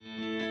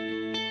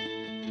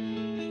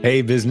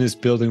Hey, business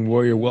building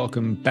warrior.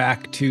 Welcome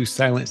back to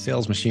Silent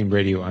Sales Machine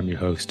Radio. I'm your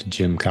host,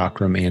 Jim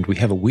Cockrum, and we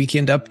have a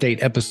weekend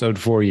update episode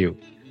for you.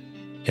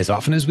 As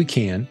often as we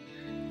can,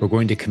 we're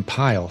going to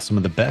compile some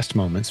of the best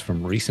moments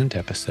from recent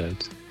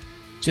episodes,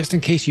 just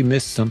in case you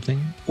missed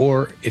something,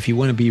 or if you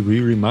want to be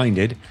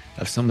reminded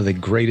of some of the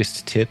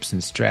greatest tips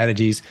and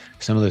strategies,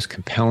 some of those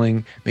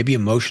compelling, maybe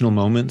emotional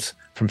moments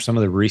from some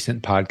of the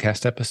recent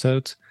podcast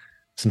episodes.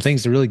 Some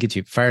things to really get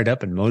you fired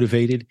up and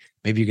motivated.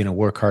 Maybe you're going to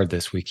work hard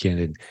this weekend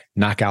and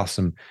knock out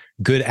some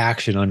good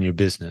action on your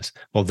business.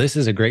 Well, this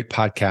is a great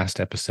podcast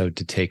episode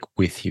to take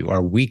with you,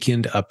 our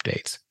weekend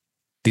updates.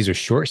 These are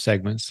short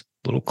segments,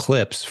 little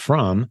clips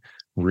from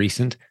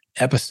recent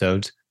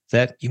episodes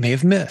that you may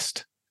have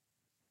missed.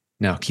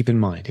 Now, keep in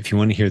mind, if you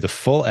want to hear the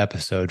full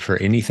episode for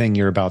anything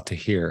you're about to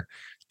hear,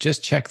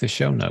 just check the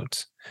show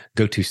notes.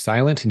 Go to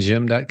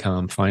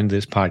silentjim.com, find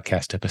this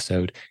podcast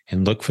episode,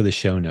 and look for the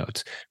show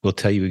notes. We'll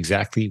tell you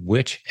exactly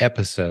which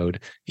episode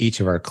each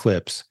of our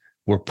clips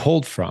were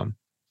pulled from,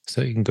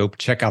 so you can go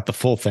check out the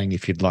full thing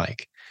if you'd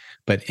like.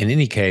 But in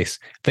any case,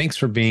 thanks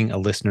for being a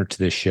listener to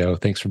this show.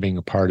 Thanks for being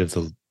a part of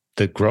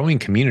the growing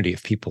community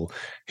of people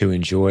who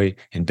enjoy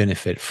and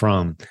benefit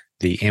from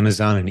the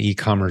Amazon and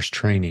e-commerce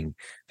training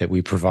that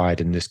we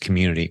provide in this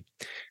community.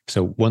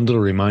 So one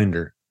little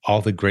reminder, all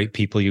the great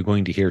people you're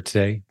going to hear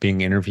today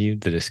being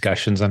interviewed, the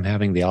discussions I'm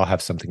having, they all have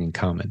something in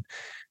common.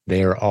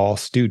 They are all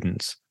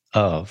students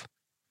of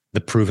the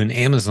Proven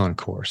Amazon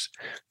course,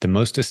 the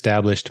most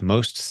established,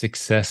 most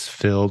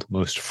success-filled,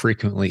 most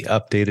frequently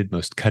updated,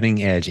 most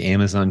cutting-edge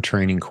Amazon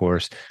training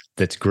course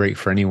that's great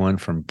for anyone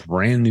from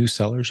brand new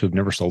sellers who've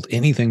never sold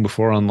anything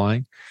before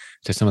online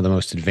to some of the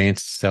most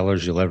advanced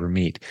sellers you'll ever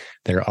meet.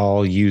 They're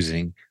all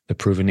using the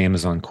Proven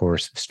Amazon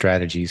course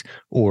strategies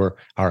or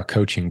our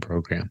coaching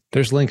program.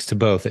 There's links to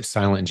both at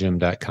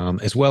silentjim.com,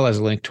 as well as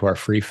a link to our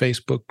free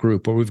Facebook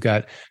group where we've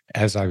got,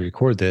 as I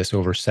record this,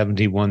 over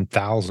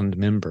 71,000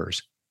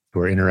 members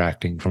who are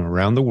interacting from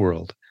around the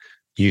world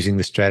using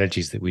the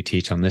strategies that we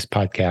teach on this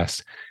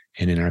podcast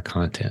and in our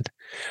content.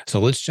 So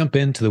let's jump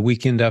into the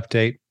weekend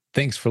update.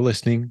 Thanks for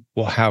listening.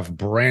 We'll have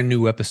brand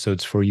new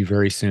episodes for you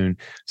very soon.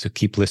 So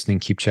keep listening,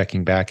 keep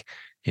checking back.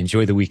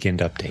 Enjoy the weekend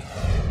update.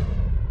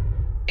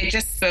 It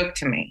just spoke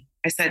to me.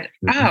 I said,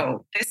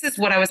 oh, this is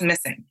what I was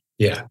missing.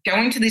 Yeah.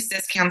 Going to these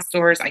discount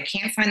stores, I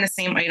can't find the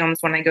same items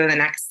when I go the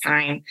next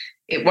time.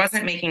 It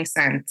wasn't making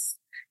sense.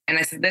 And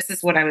I said, this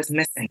is what I was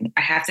missing.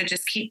 I have to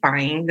just keep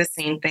buying the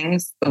same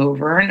things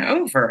over and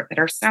over that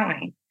are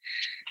selling.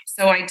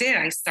 So I did.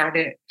 I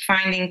started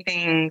finding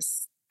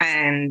things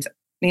and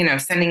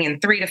sending in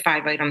 3 to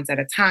 5 items at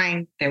a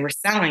time. They were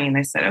selling. And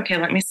I said, okay,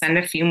 let me send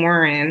a few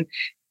more in.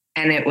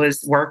 And it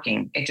was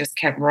working. It just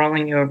kept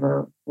rolling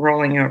over.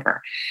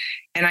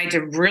 And I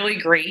did really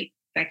great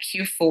at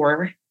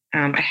Q4.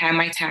 I had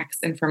my tax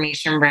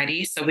information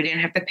ready, so we didn't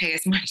have to pay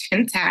as much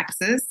in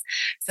taxes.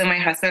 So my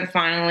husband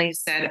finally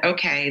said,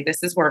 okay,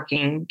 this is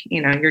working.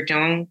 You're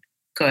doing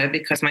good,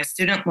 because my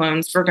student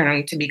loans were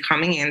going to be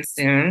coming in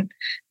soon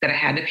that I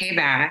had to pay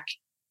back,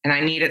 and I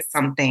needed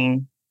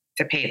something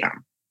to pay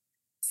them.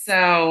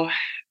 So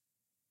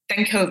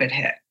then COVID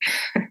hit.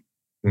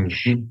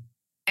 Mm-hmm.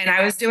 And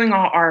I was doing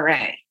all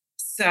RA.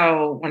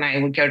 So when I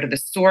would go to the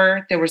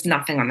store, there was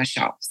nothing on the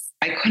shelves.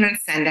 I couldn't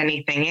send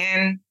anything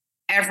in.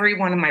 Every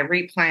one of my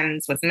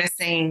replens was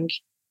missing.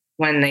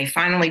 When they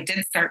finally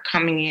did start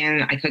coming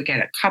in, I could get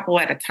a couple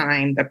at a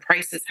time. The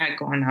prices had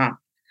gone up.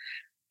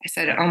 I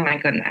said, oh my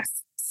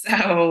goodness.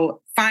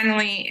 So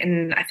finally,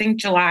 in I think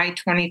July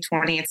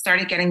 2020, it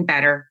started getting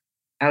better.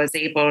 I was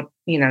able,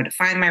 to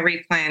find my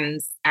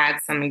replens, add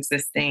some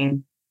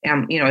existing,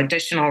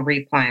 additional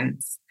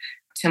replens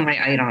to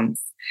my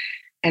items.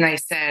 And I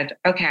said,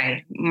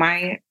 okay,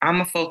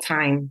 I'm a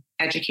full-time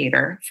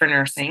educator for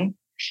nursing,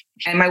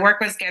 and my work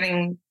was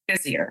getting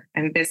busier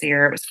and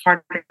busier. It was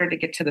harder to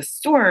get to the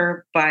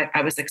store, but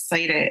I was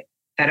excited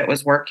that it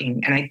was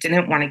working, and I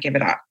didn't want to give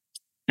it up.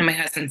 And my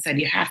husband said,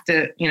 you have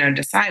to,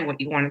 decide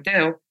what you want to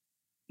do.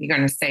 You're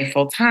going to stay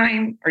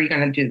full-time, or you're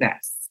going to do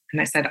this.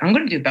 And I said, I'm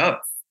going to do both.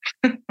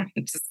 I'm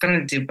just going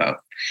to do both.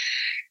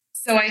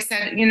 So I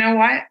said, you know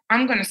what?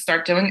 I'm going to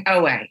start doing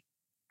OA.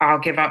 I'll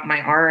give up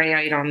my RA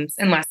items.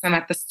 Unless I'm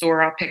at the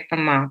store, I'll pick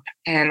them up.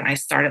 And I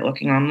started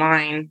looking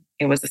online.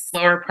 It was a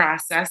slower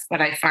process,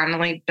 but I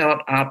finally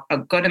built up a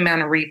good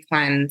amount of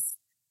replens.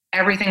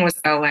 Everything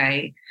was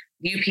OA.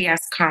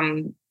 UPS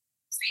comes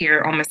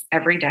here almost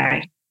every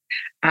day.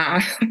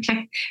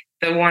 The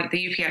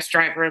UPS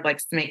driver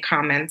likes to make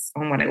comments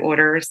on what I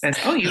order. Says,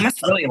 "Oh, you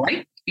must really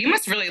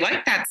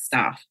like that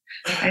stuff."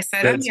 I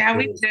said, "Oh yeah,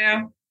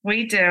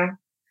 we do."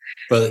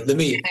 Well, let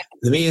me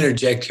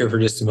interject here for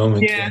just a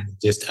moment. Yeah.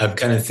 I'm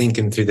kind of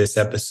thinking through this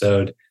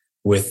episode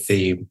with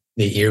the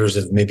ears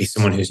of maybe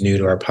someone who's new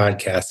to our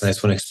podcast, and I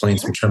just want to explain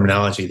some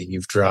terminology that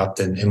you've dropped,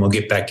 and we'll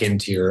get back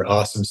into your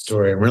awesome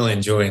story. I'm really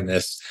enjoying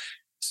this.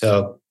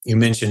 So you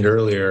mentioned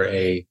earlier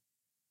a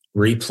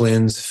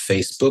Replens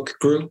Facebook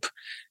group.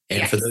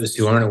 And for those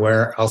who aren't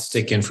aware, I'll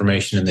stick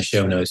information in the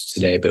show notes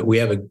today, but we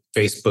have a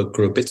Facebook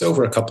group. It's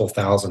over a couple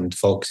thousand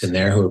folks in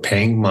there who are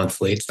paying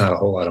monthly. It's not a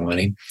whole lot of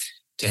money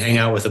to hang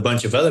out with a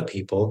bunch of other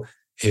people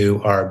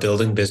who are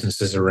building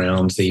businesses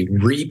around the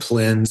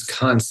replens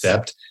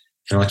concept.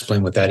 And I'll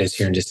explain what that is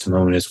here in just a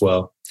moment as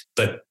well.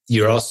 But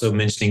you're also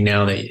mentioning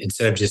now that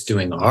instead of just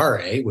doing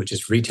RA, which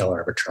is retail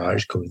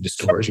arbitrage, going to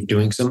stores, you're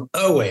doing some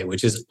OA,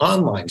 which is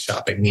online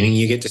shopping, meaning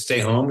you get to stay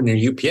home and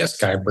your UPS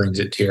guy brings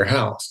it to your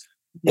house.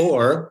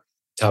 Or,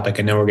 topic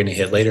I know we're going to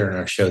hit later in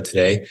our show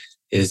today,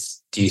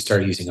 is do you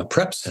start using a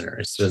prep center?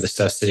 Instead of the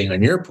stuff sitting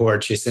on your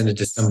porch, you send it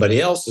to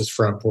somebody else's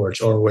front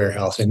porch or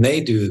warehouse, and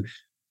they do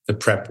the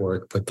prep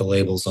work, put the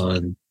labels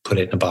on, put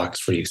it in a box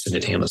for you, send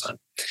it to Amazon.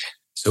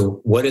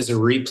 So what is a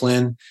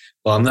replen?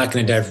 Well, I'm not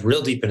going to dive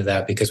real deep into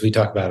that because we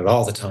talk about it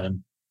all the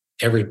time.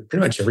 Pretty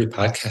much every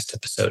podcast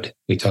episode,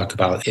 we talk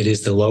about it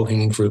is the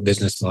low-hanging fruit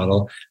business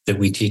model that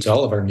we teach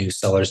all of our new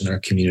sellers in our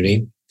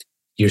community.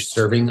 You're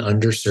serving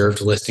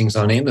underserved listings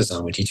on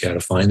Amazon. We teach you how to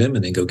find them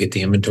and then go get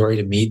the inventory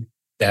to meet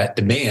that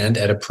demand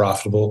at a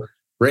profitable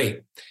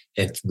rate.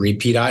 It's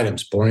repeat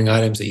items, boring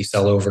items that you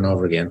sell over and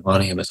over again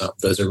on Amazon.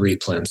 Those are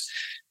replens.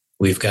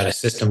 We've got a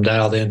system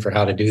dialed in for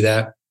how to do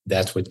that.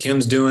 That's what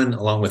Kim's doing,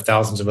 along with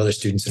thousands of other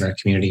students in our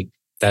community.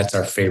 That's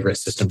our favorite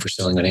system for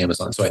selling on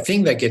Amazon. So I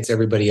think that gets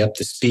everybody up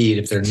to speed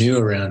if they're new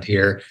around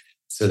here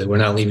so that we're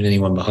not leaving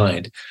anyone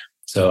behind.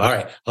 So, all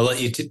right, I'll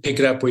let you pick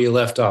it up where you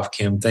left off,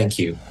 Kim. Thank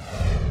you.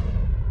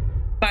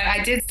 But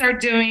I did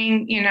start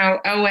doing,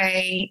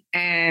 OA,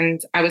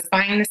 and I was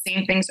buying the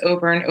same things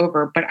over and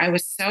over, but I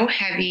was so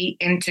heavy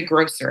into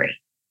grocery.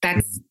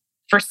 That's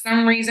for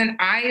some reason,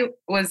 I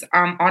was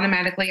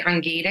automatically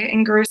ungated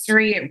in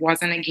grocery. It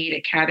wasn't a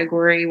gated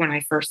category when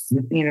I first,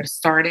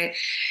 started.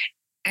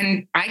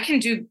 And I can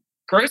do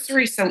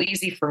grocery so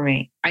easy for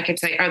me. I could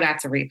say, oh,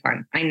 that's a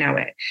replen. I know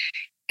it.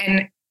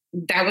 And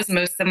that was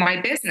most of my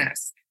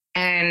business.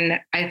 And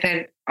I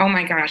said, oh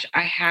my gosh,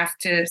 I have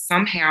to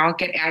somehow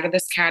get out of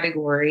this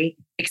category,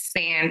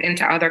 expand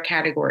into other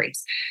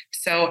categories.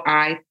 So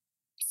I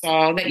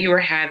saw that you were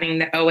having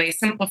the OA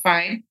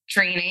Simplified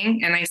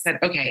training. And I said,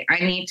 okay, I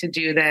need to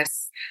do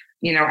this.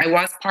 I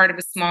was part of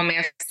a small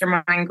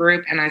mastermind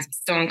group, and I'm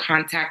still in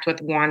contact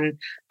with one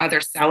other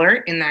seller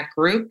in that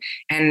group.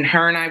 And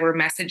her and I were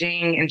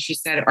messaging, and she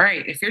said, all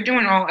right, if you're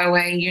doing all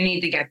OA, you need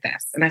to get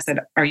this. And I said,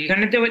 are you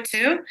going to do it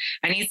too?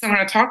 I need someone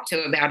to talk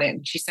to about it.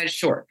 And she said,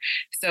 sure.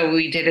 So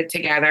we did it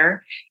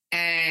together.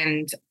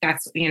 And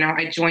that's,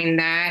 I joined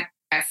that.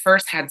 At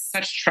first had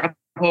such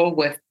trouble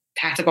with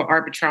tactical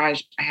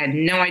arbitrage. I had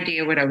no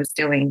idea what I was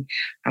doing,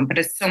 but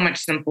it's so much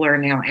simpler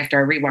now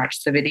after I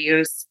rewatched the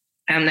videos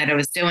that I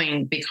was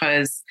doing,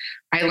 because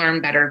I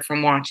learned better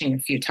from watching a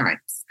few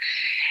times.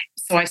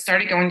 So I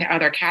started going to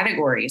other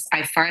categories.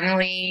 I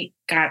finally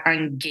got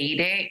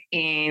ungated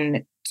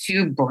in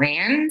 2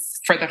 brands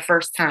for the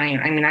first time.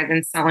 I mean, I've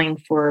been selling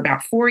for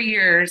about 4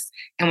 years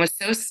and was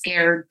so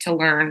scared to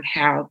learn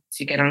how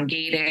to get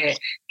ungated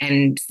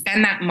and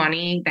spend that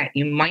money that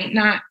it might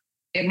not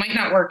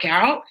work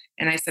out.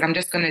 And I said, I'm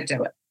just going to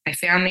do it. I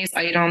found these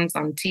items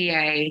on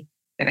TA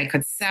that I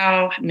could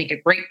sell, make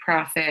a great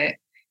profit.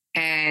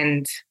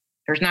 And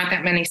there's not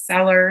that many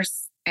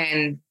sellers,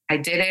 and I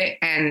did it.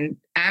 And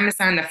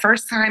Amazon, the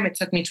first time it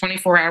took me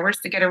 24 hours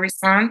to get a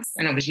response,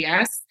 and it was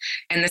yes.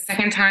 And the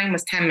second time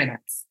was 10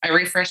 minutes. I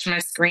refreshed my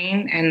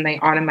screen and they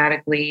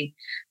automatically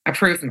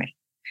approved me.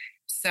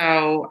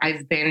 So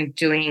I've been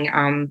doing,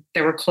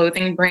 there were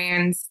clothing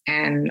brands,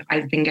 and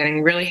I've been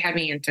getting really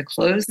heavy into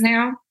clothes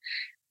now.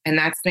 And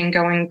that's been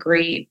going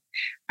great.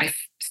 I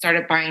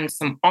started buying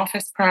some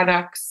office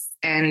products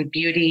and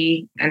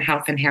beauty and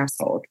health and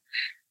household.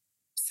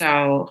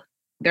 So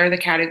they're the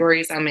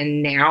categories I'm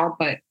in now,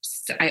 but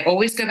I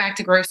always go back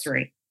to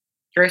grocery.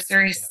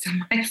 Grocery is still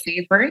my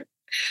favorite.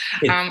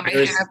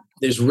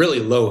 There's really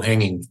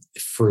low-hanging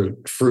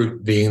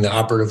fruit being the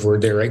operative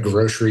word there, right?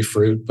 Grocery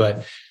fruit.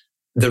 But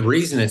the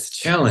reason it's a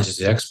challenge is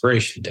the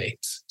expiration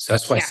dates. So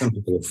that's why some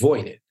people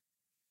avoid it.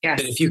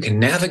 Yes. But if you can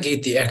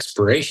navigate the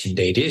expiration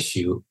date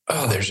issue,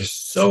 there's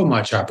just so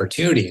much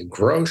opportunity in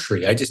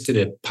grocery. I just did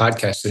a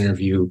podcast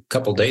interview a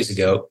couple of days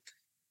ago.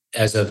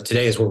 As of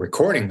today, as we're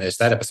recording this,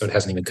 that episode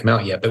hasn't even come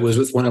out yet, but it was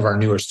with one of our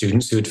newer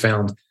students who had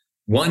found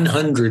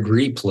 100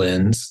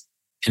 replens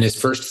in his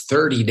first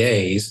 30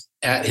 days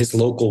at his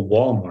local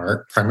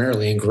Walmart,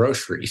 primarily in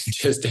groceries.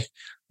 Just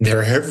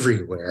they're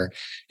everywhere.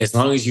 As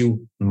long as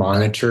you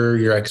monitor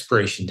your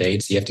expiration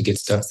dates, you have to get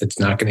stuff that's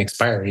not going to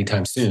expire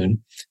anytime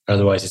soon.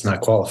 Otherwise, it's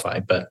not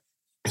qualified. But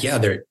yeah,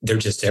 they're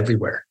just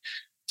everywhere.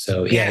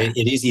 So it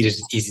is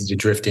easy to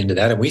drift into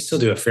that. And we still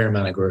do a fair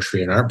amount of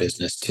grocery in our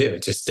business too.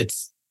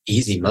 It's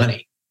easy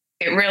money.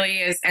 It really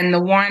is. And the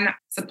one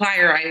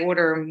supplier I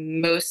order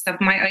most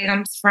of my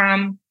items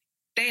from,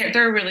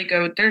 they're really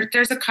good.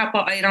 There's a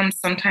couple items.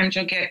 Sometimes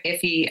you'll get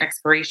iffy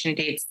expiration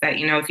dates that,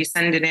 if you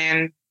send it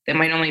in, they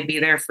might only be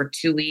there for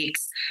 2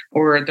 weeks,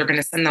 or they're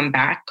going to send them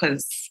back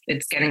because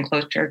it's getting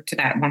closer to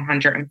that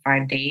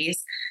 105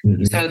 days.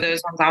 Mm-hmm. So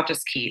those ones I'll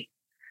just keep.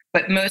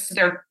 But most of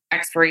their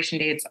expiration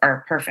dates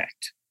are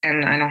perfect,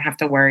 and I don't have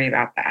to worry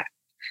about that.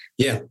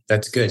 Yeah,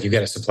 that's good. You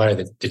got a supplier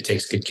that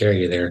takes good care of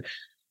you there.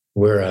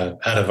 We're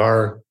out of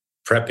our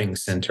prepping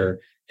center.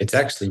 It's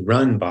actually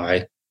run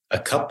by a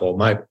couple.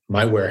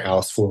 My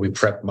warehouse where we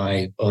prep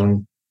my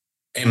own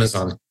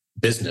Amazon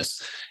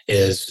business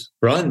is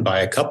run by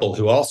a couple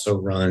who also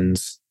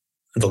runs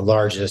the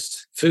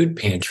largest food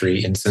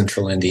pantry in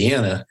central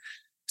Indiana.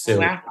 So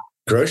wow.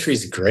 grocery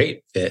is a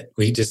great fit.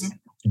 We just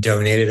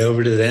donate it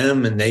over to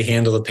them and they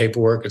handle the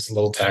paperwork. It's a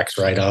little tax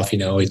write-off.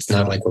 It's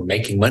not like we're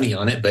making money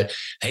on it, but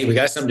hey, we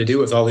got something to do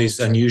with all these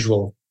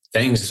unusual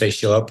things. If they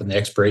show up and the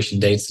expiration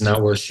date's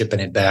not worth shipping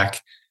it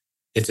back,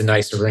 it's a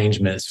nice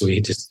arrangement. So we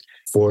just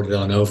forward it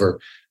on over.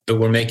 But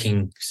we're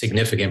making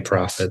significant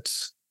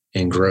profits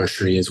in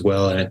grocery as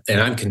well. And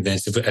I'm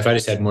convinced if I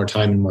just had more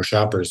time and more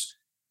shoppers,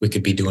 we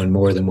could be doing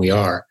more than we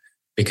are,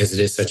 because it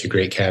is such a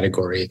great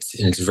category.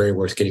 It's very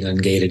worth getting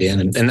ungated in.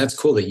 And that's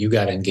cool that you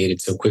got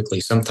ungated so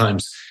quickly.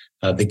 Sometimes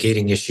the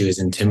gating issue is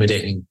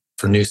intimidating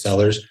for new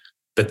sellers.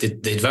 But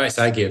the advice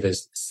I give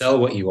is sell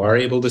what you are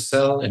able to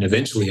sell, and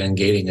eventually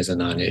ungating is a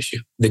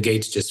non-issue. The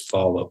gates just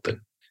fall open.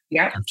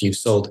 Yeah. After you've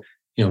sold,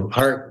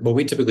 what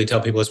we typically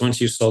tell people is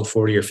once you've sold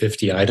 40 or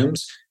 50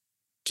 items,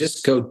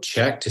 just go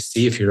check to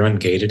see if you're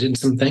ungated in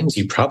some things.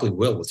 You probably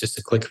will with just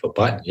a click of a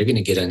button. You're going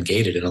to get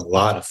ungated in a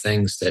lot of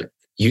things that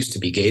used to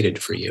be gated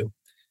for you.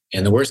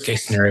 And the worst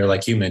case scenario,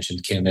 like you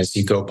mentioned, Kim, is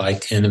you go buy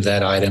 10 of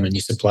that item and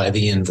you supply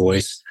the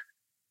invoice,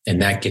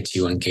 and that gets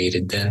you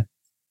ungated then.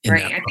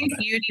 Right. I think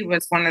beauty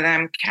was one of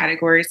them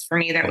categories for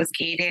me that was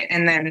gated.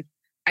 And then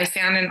I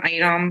found an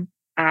item,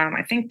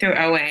 I think through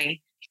OA,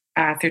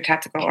 through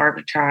Tactical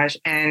Arbitrage.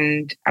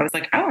 And I was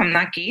like, oh, I'm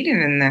not gated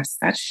in this.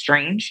 That's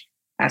strange.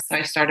 So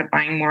I started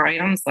buying more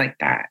items like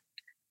that.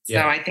 So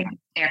I think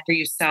after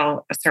you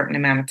sell a certain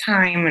amount of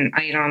time and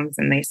items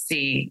and they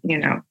see,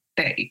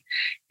 that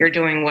you're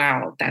doing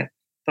well, that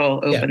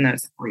they'll open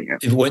those for you.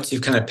 Once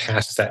you've kind of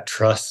passed that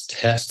trust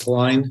test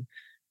line,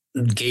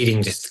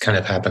 gating just kind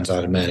of happens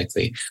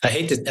automatically. I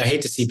hate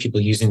to see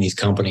people using these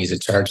companies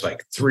that charge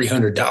like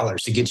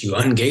 $300 to get you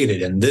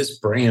ungated in this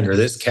brand or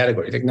this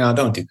category. Like, no,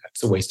 don't do that.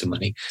 It's a waste of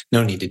money.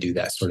 No need to do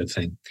that sort of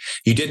thing.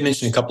 You did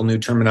mention a couple new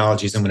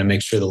terminologies. I'm going to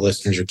make sure the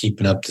listeners are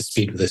keeping up to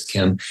speed with this,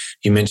 Kim.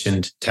 You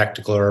mentioned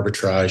tactical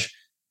arbitrage,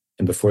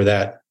 and before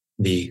that,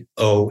 the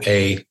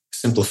OA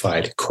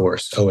Simplified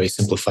course,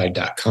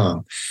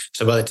 oasimplified.com.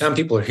 So by the time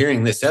people are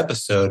hearing this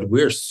episode,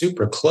 we're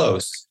super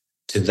close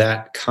to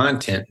that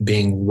content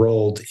being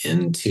rolled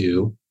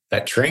into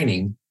that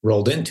training,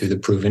 rolled into the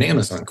Proven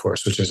Amazon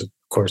course, which is, of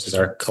course, is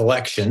our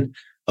collection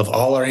of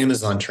all our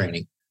Amazon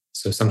training.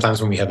 So sometimes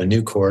when we have a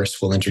new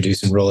course, we'll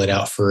introduce and roll it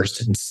out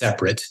first and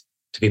separate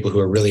to people who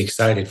are really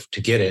excited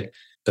to get it.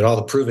 But all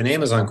the Proven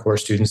Amazon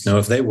course students know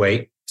if they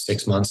wait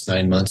 6 months,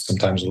 9 months,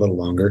 sometimes a little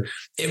longer,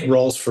 it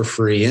rolls for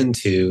free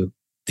into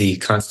the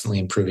constantly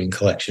improving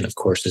collection of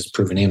courses,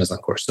 Proven Amazon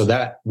course. So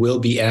that will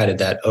be added,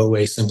 that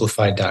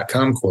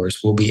oasimplified.com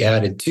course will be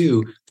added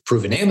to the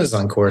Proven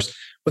Amazon course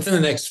within the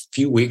next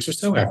few weeks or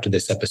so after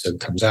this episode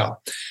comes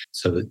out.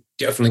 So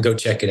definitely go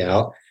check it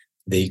out.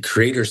 The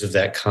creators of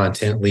that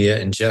content,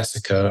 Leah and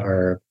Jessica,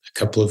 are a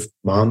couple of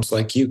moms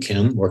like you,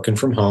 Kim, working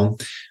from home.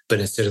 But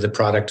instead of the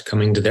product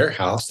coming to their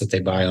house that they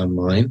buy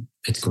online,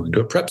 it's going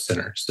to a prep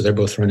center. So they're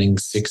both running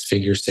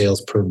 6-figure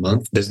sales per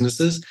month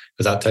businesses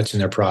without touching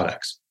their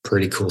products.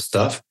 Pretty cool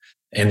stuff.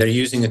 And they're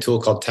using a tool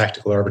called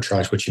Tactical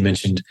Arbitrage, which you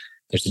mentioned.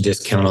 There's a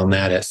discount on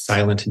that at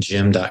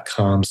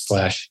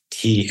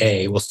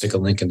silentgym.com/TA. We'll stick a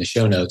link in the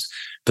show notes.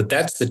 But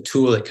that's the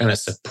tool that kind of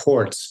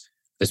supports.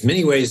 There's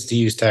many ways to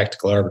use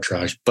tactical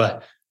arbitrage,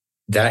 but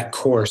that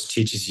course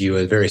teaches you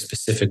a very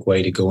specific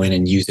way to go in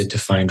and use it to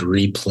find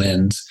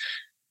replens.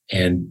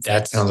 And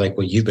that sounds like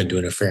what you've been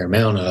doing a fair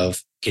amount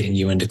of, getting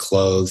you into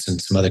clothes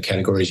and some other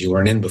categories you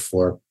weren't in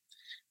before.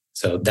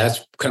 So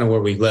that's kind of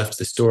where we left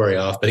the story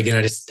off. But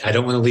again, I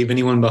don't want to leave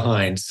anyone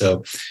behind.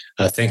 So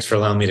thanks for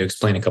allowing me to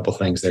explain a couple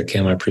things there,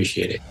 Kim. I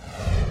appreciate it.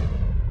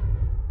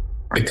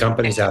 The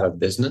company's out of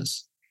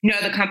business? No,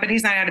 the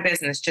company's not out of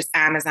business. Just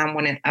Amazon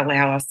wouldn't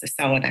allow us to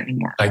sell it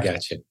anymore. I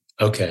got you.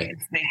 Okay.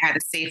 They had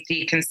a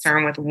safety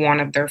concern with one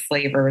of their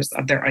flavors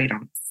of their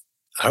items.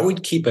 I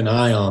would keep an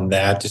eye on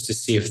that just to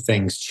see if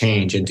things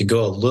change and to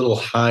go a little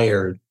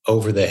higher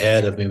over the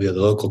head of maybe the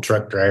local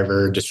truck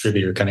driver,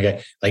 distributor kind of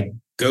guy, like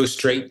go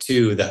straight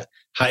to the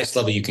highest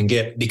level you can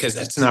get, because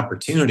that's an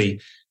opportunity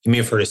you may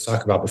have heard us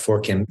talk about before,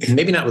 Kim.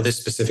 Maybe not with this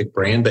specific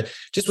brand, but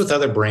just with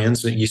other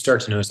brands that you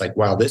start to notice like,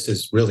 wow, this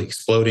is really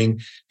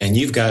exploding. And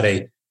you've got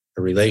a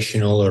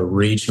relational or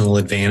regional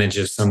advantage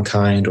of some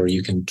kind, or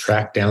you can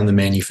track down the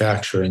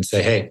manufacturer and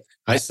say, hey,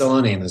 I sell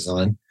on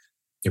Amazon.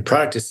 Your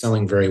product is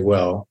selling very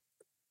well.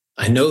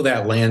 I know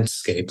that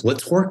landscape.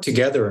 Let's work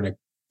together in a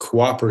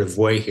cooperative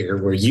way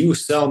here where you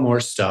sell more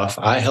stuff.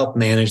 I help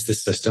manage the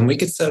system. We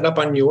could set it up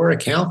on your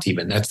account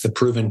even. That's the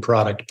Proven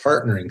Product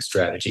Partnering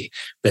Strategy.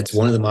 That's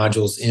one of the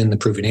modules in the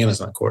Proven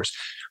Amazon course.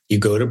 You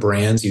go to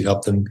brands, you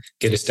help them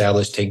get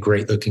established, take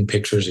great looking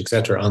pictures, et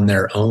cetera, on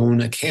their own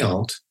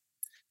account.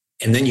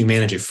 And then you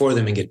manage it for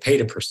them and get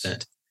paid a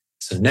 %.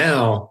 So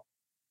now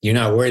you're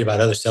not worried about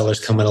other sellers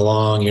coming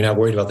along. You're not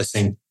worried about the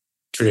same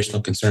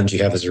traditional concerns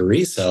you have as a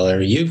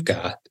reseller. You've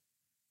got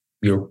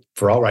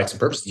for all rights and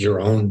purposes,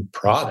 your own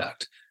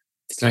product.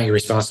 It's not your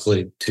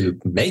responsibility to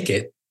make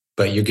it.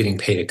 but you're getting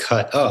paid a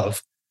cut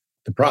of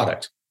the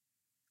product.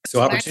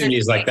 So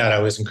opportunities like that, I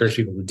always encourage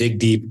people to dig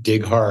deep,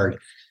 dig hard,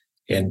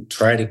 and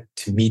try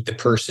to meet the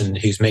person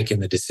who's making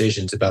the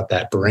decisions about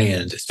that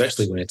brand,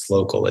 especially when it's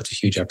local. It's a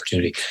huge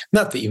opportunity.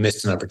 Not that you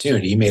missed an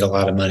opportunity. You made a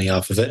lot of money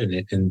off of it,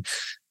 and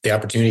the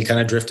opportunity kind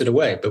of drifted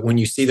away. But when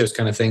you see those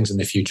kind of things in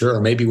the future,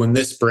 or maybe when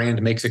this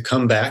brand makes a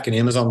comeback and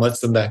Amazon lets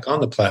them back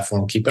on the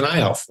platform, keep an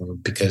eye out for them,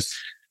 because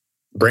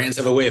brands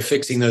have a way of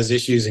fixing those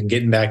issues and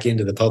getting back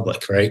into the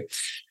public, right?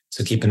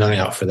 So keep an eye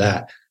out for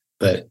that.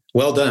 But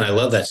well done. I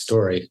love that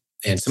story.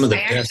 And some of the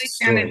best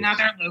actually found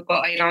another local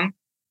item.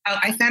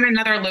 I found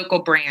another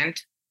local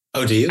brand.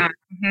 Oh, do you?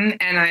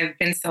 And I've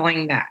been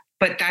selling that.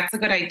 But that's a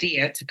good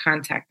idea to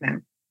contact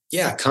them.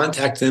 Yeah,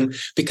 contact them,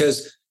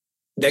 because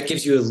that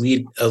gives you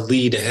a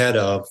lead ahead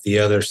of the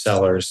other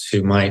sellers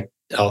who might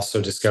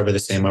also discover the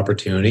same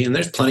opportunity. And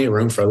there's plenty of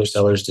room for other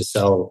sellers to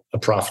sell a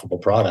profitable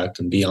product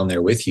and be on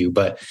there with you.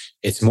 But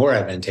it's more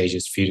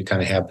advantageous for you to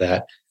kind of have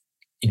that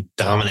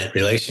dominant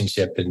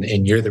relationship,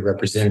 and you're the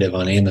representative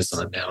on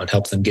Amazon now, and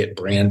help them get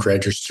brand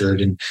registered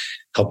and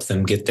help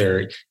them get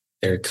their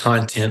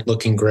content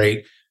looking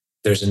great.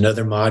 There's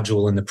another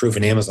module in the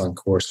Proven Amazon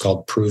course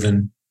called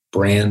Proven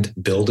Brand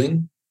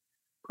Building,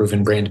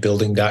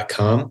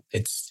 provenbrandbuilding.com.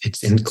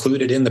 It's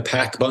included in the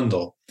pack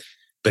bundle.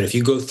 But if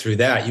you go through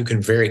that, you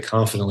can very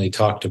confidently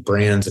talk to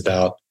brands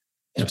about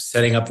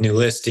setting up new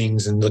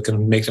listings and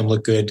make them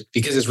look good.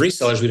 Because as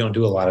resellers, we don't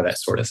do a lot of that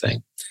sort of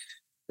thing,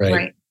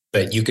 right?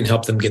 But you can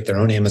help them get their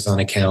own Amazon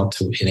account,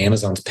 and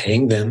Amazon's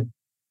paying them,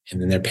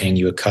 and then they're paying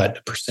you a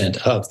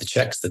percent of the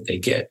checks that they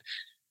get.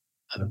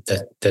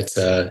 That's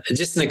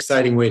just an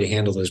exciting way to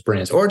handle those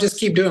brands, or just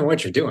keep doing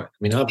what you're doing. I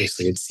mean,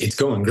 obviously it's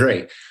going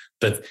great,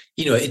 but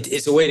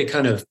it's a way to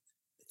kind of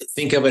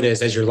think of it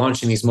as you're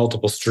launching these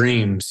multiple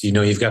streams.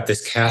 You've got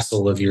this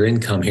castle of your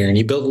income here, and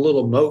you build a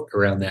little moat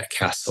around that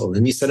castle. And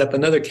then you set up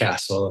another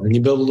castle, and then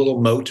you build a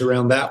little moat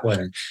around that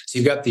one. So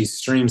you've got these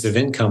streams of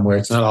income where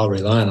it's not all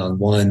relying on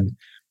one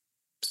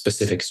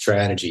specific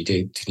strategy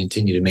to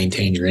continue to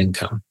maintain your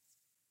income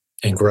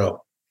and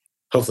grow.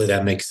 Hopefully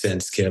that makes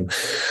sense, Kim.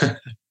 Good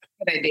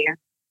idea.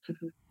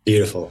 Mm-hmm.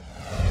 Beautiful.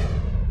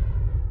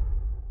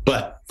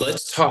 But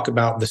let's talk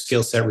about the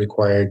skill set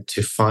required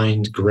to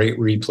find great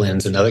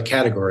replens in other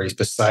categories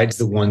besides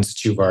the ones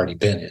that you've already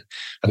been in.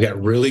 I've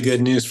got really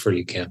good news for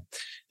you, Kim.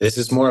 This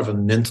is more of a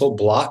mental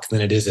block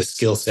than it is a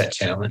skill set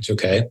challenge,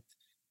 okay?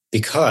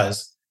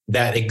 Because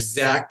that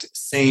exact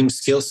same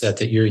skill set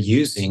that you're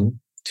using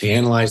to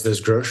analyze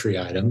those grocery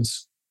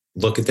items,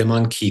 look at them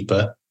on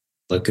Keepa,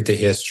 look at the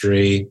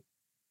history,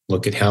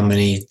 look at how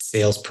many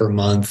sales per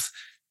month.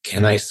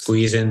 Can I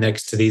squeeze in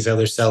next to these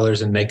other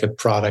sellers and make a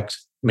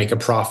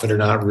profit or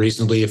not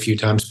reasonably a few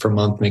times per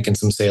month, making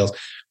some sales?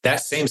 That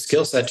same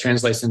skill set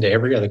translates into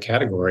every other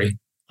category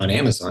on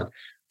Amazon.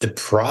 The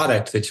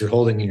product that you're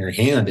holding in your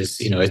hand is,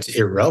 it's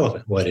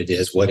irrelevant what it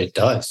is, what it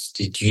does.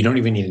 You don't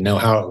even need to know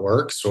how it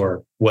works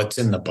or what's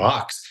in the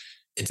box.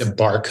 It's a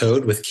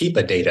barcode with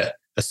Keepa data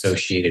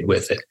associated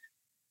with it.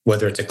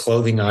 Whether it's a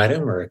clothing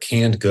item or a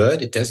canned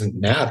good, it doesn't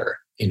matter.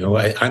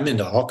 I'm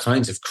into all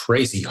kinds of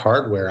crazy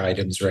hardware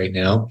items right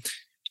now.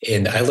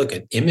 And I look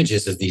at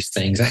images of these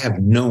things. I have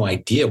no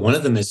idea. One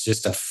of them is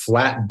just a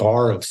flat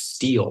bar of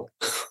steel.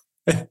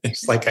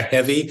 It's like a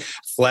heavy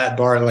flat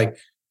bar. Like,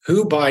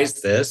 who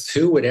buys this?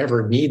 Who would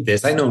ever need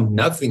this? I know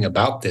nothing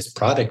about this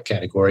product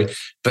category,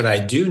 but I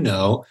do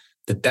know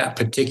that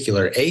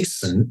particular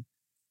ASIN,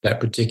 that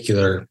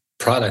particular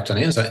product on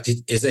Amazon,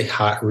 is a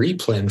hot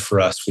replen for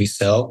us. We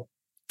sell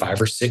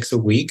 5 or 6 a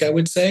week, I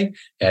would say,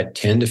 at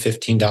 $10 to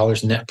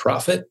 $15 net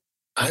profit.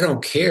 I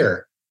don't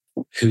care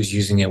who's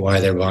using it,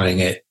 why they're buying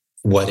it,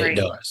 what it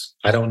does.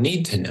 I don't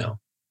need to know,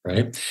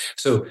 right?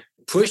 So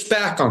push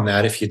back on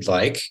that if you'd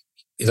like.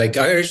 Like,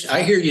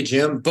 I hear you,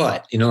 Jim,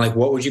 but,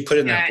 what would you put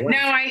in that? No,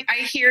 I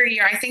hear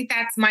you. I think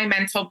that's my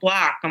mental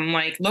block. I'm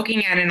like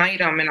looking at an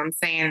item and I'm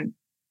saying,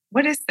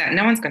 what is that?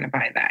 No one's going to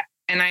buy that.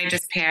 And I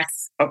just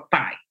pass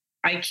by.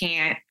 I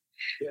can't.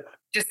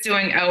 Just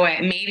doing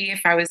OA. Maybe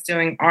if I was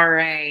doing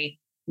RA,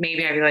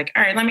 maybe I'd be like,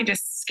 all right, let me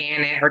just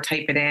scan it or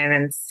type it in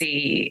and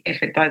see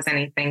if it does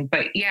anything.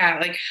 But yeah,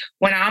 like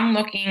when I'm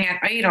looking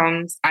at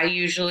items, I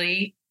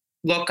usually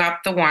look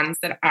up the ones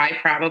that I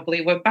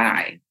probably would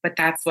buy. But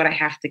that's what I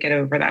have to get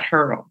over, that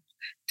hurdle,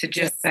 to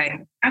just say,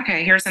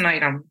 okay, here's an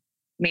item.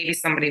 Maybe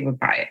somebody would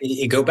buy it.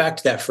 You go back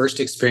to that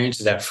first experience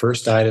of that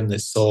first item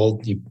that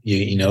sold for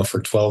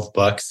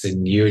 $12,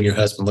 and you and your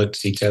husband looked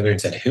at each other and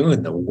said, who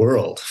in the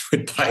world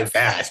would buy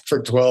that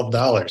for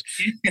 $12?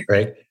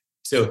 Right?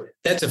 So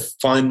that's a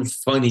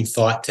funny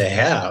thought to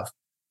have.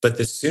 But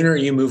the sooner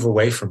you move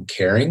away from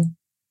caring,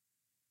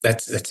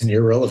 that's an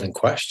irrelevant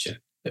question.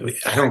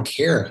 I don't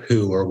care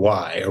who or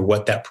why or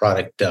what that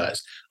product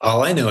does.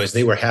 All I know is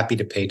they were happy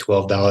to pay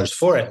 $12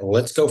 for it.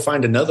 Let's go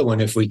find another one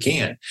if we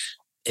can.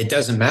 It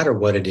doesn't matter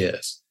what it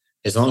is.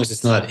 As long as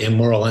it's not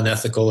immoral,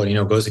 unethical,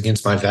 or, goes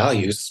against my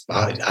values,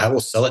 I will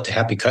sell it to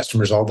happy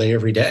customers all day,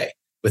 every day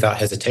without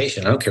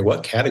hesitation. I don't care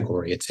what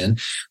category it's in.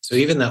 So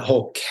even that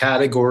whole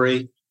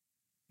category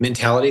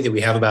mentality that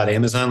we have about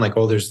Amazon, like,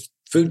 there's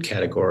food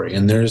category,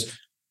 and there's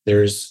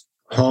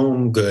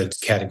home goods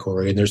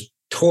category, and there's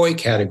toy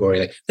category.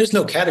 Like, there's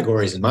no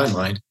categories in my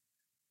mind.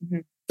 Mm-hmm.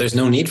 There's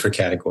no need for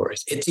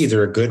categories. It's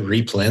either a good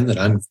replen that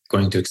I'm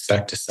going to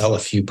expect to sell a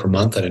few per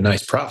month at a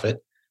nice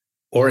profit,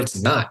 or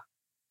it's not.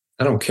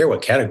 I don't care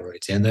what category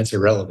it's in. That's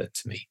irrelevant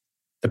to me.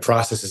 The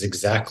process is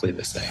exactly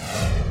the same.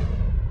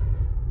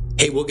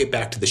 Hey, we'll get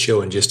back to the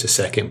show in just a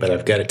second, but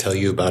I've got to tell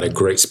you about a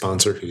great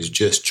sponsor who's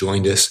just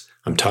joined us.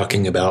 I'm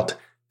talking about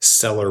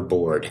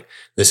Sellerboard.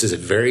 This is a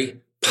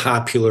very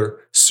popular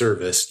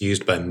service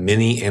used by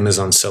many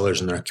Amazon sellers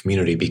in our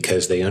community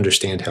because they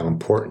understand how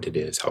important it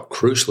is, how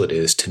crucial it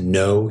is to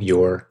know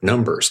your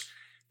numbers.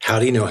 How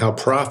do you know how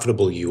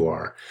profitable you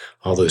are?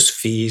 All those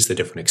fees, the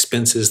different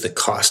expenses, the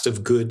cost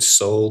of goods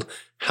sold.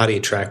 How do you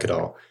track it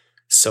all?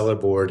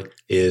 Sellerboard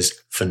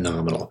is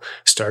phenomenal.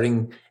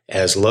 Starting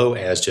as low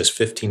as just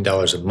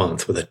 $15 a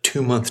month with a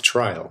 2-month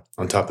trial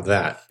on top of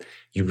that.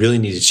 You really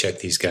need to check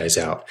these guys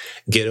out.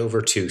 Get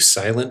over to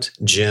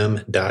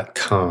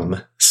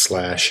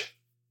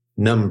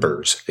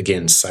silentjim.com/numbers.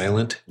 Again,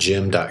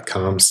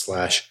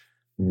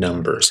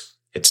 silentjim.com/numbers.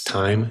 It's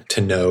time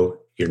to know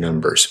your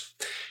numbers.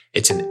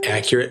 It's an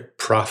accurate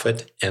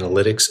profit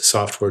analytics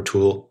software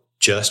tool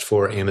just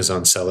for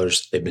Amazon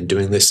sellers. They've been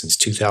doing this since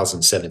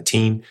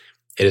 2017.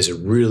 It is a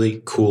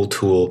really cool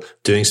tool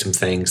doing some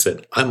things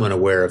that I'm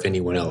unaware of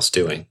anyone else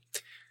doing.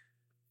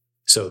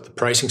 So the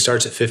pricing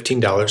starts at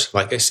 $15.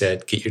 Like I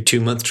said, get your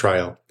 2-month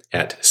trial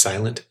at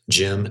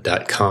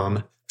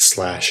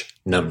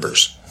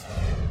silentjim.com/numbers.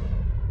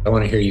 I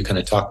want to hear you kind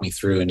of talk me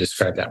through and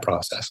describe that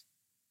process.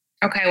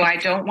 Okay, well, I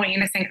don't want you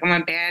to think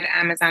I'm a bad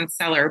Amazon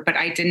seller, but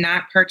I did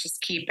not purchase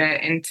Keep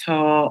It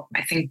until,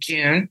 I think,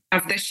 June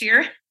of this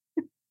year.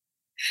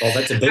 Well,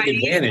 that's a big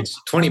advantage.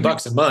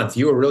 $20 a month.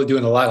 You were really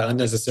doing a lot of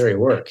unnecessary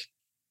work.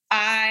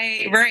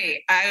 I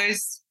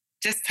was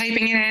just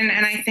typing it in,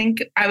 and I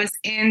think I was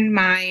in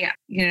my,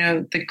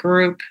 the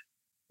group,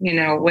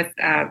 with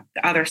the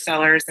other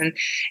sellers, and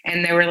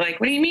they were like,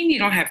 "What do you mean you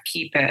don't have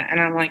Keep It?"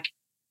 And I'm like,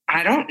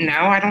 "I don't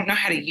know. I don't know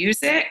how to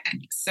use it."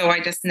 So I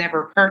just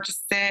never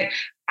purchased it.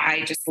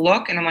 I just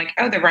look and I'm like,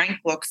 "Oh, the rank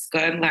looks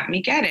good. Let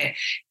me get it."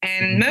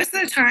 And most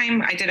of the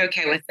time I did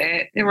okay with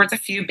it. There was a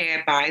few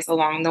bad buys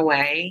along the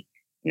way.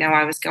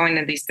 I was going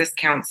to these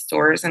discount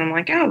stores and I'm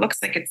like, "Oh, it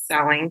looks like it's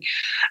selling."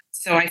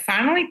 So I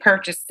finally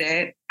purchased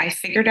it. I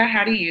figured out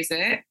how to use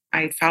it.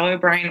 I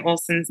followed Brian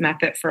Olson's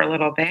method for a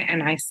little bit.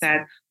 And I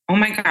said, "Oh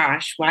my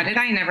gosh, why did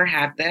I never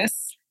have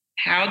this?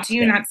 How do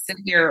you not sit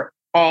here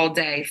all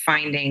day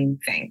finding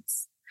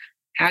things?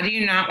 How do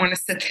you not want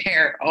to sit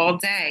there all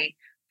day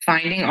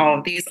finding all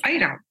of these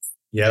items?"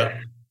 Yeah.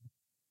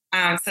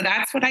 So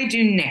that's what I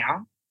do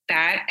now.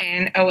 That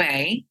and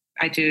OA.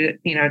 I do,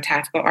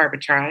 tactical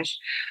arbitrage.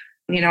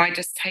 I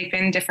just type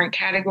in different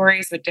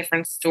categories with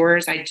different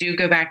stores. I do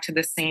go back to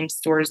the same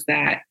stores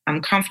that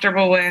I'm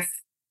comfortable with.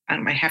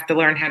 I have to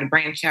learn how to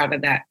branch out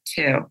of that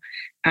too.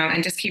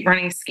 And just keep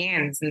running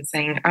scans and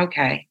saying,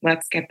 "Okay,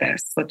 let's get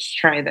this. Let's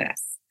try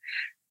this."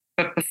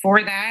 But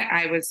before that,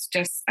 I was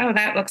just, "Oh,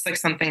 that looks like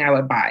something I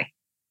would buy.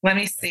 Let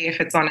me see if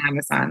it's on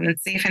Amazon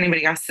and see if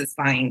anybody else is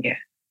buying it."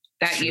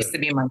 That used to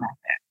be my method.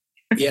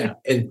 Yeah.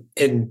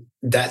 And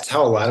that's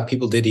how a lot of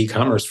people did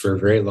e-commerce for a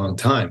very long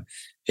time.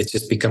 It's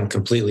just become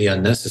completely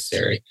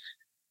unnecessary.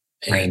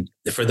 And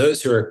for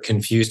those who are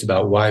confused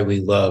about why we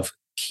love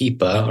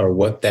Keepa or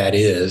what that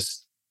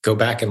is, go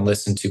back and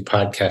listen to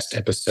podcast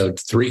episode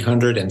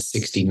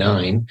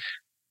 369.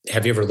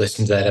 Have you ever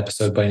listened to that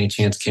episode by any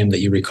chance, Kim, that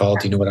you recall?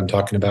 Do you know what I'm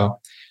talking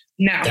about?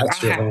 No.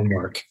 That's your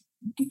homework.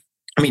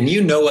 I mean,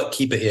 you know what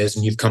Keepa is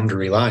and you've come to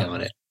rely on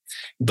it.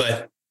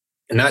 But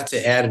not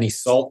to add any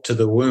salt to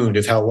the wound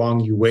of how long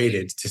you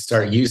waited to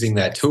start using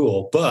that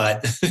tool,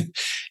 but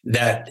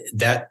that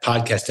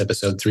podcast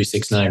episode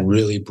 369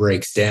 really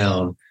breaks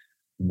down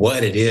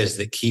what it is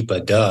that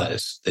Keepa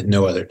does that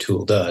no other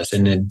tool does.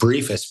 And in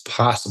briefest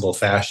possible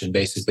fashion,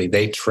 basically,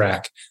 they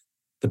track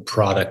the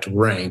product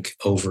rank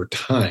over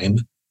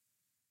time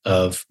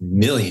of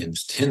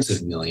millions, tens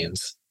of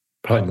millions,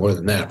 probably more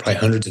than that, probably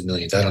hundreds of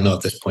millions, I don't know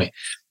at this point,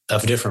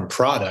 of different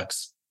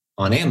products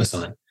on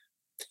Amazon.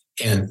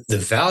 And the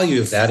value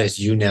of that, as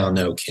you now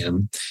know,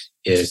 Kim,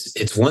 is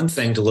it's one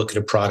thing to look at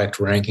a product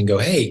rank and go,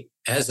 "Hey,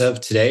 as of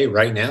today,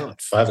 right now,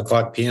 at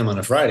 5:00 p.m. on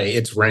a Friday,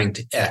 it's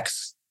ranked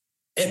X.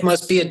 It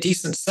must be a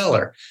decent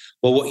seller."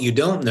 Well, what you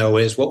don't know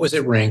is what was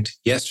it ranked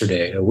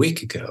yesterday, a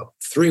week ago,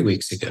 3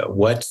 weeks ago?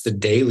 What's the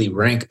daily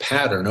rank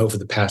pattern over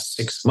the past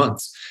 6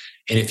 months?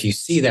 And if you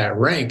see that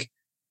rank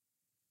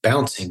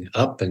bouncing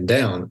up and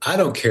down, I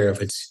don't care if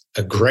it's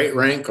a great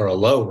rank or a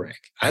low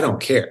rank. I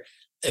don't care.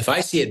 If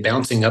I see it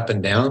bouncing up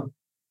and down,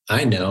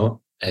 I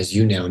know, as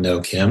you now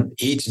know, Kim,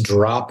 each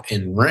drop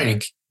in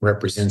rank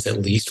represents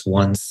at least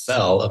one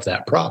sell of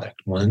that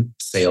product. One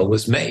sale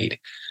was made.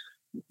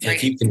 Right.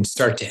 If you can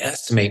start to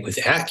estimate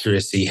with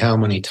accuracy how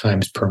many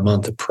times per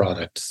month a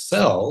product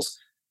sells,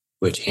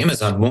 which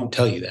Amazon won't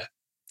tell you that.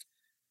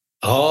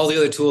 All the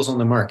other tools on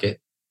the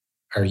market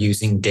are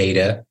using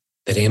data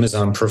that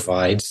Amazon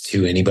provides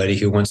to anybody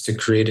who wants to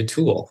create a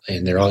tool.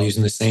 And they're all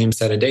using the same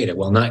set of data.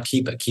 Well, not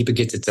Keepa. Keepa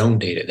gets its own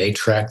data. They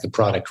track the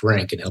product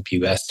rank and help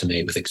you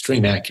estimate with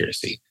extreme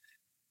accuracy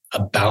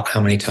about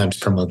how many times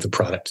per month the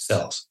product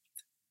sells.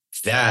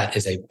 That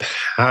is a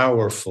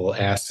powerful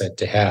asset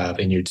to have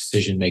in your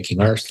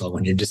decision-making arsenal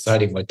when you're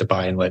deciding what to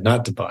buy and what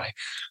not to buy.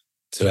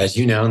 So as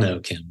you now know,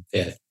 Kim,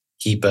 that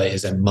Keepa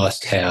is a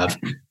must-have.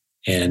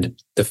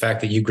 And the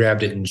fact that you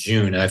grabbed it in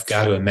June, I've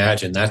got to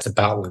imagine that's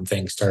about when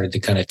things started to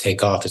kind of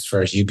take off as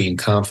far as you being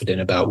confident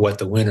about what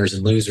the winners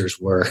and losers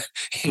were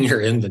in your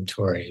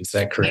inventory. Is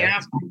that correct? Yeah,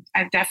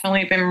 I've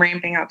definitely been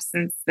ramping up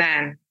since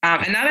then.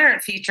 Another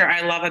feature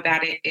I love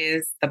about it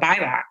is the buy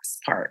box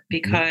part,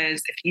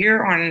 because if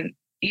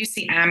you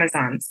see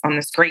Amazon's on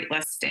this great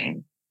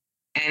listing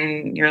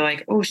and you're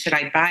like, oh, should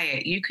I buy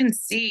it? You can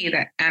see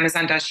that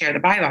Amazon does share the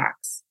buy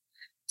box.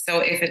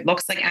 So if it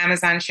looks like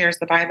Amazon shares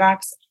the buy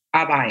box,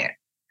 I'll buy it.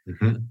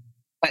 Mm-hmm.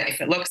 But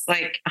if it looks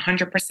like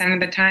 100% of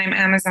the time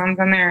Amazon's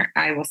on there,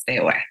 I will stay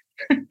away.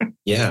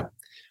 Yeah.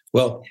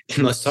 Well,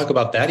 let's talk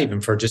about that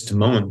even for just a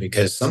moment,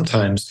 because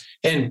sometimes,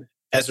 and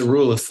as a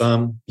rule of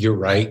thumb, you're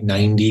right,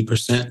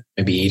 90%,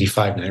 maybe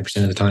 85,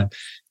 90% of the time,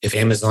 if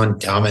Amazon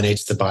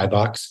dominates the buy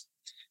box.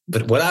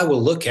 But what I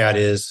will look at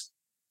is,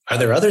 are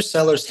there other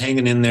sellers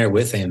hanging in there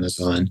with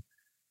Amazon?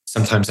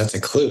 Sometimes that's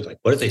a clue. Like,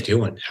 what are they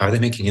doing? How are they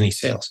making any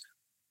sales?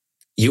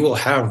 You will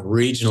have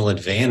regional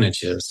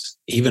advantages,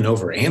 even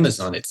over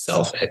Amazon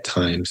itself at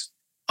times,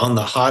 on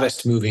the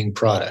hottest moving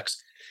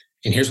products.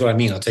 And here's what I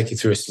mean. I'll take you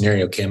through a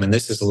scenario, Kim, and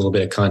this is a little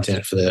bit of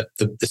content for the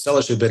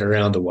sellers who've been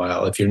around a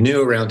while. If you're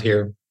new around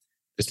here,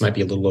 this might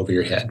be a little over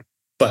your head,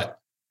 but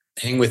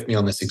hang with me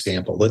on this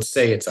example. Let's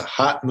say it's a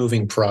hot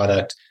moving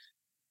product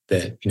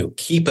that,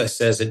 Keepa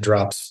says it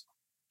drops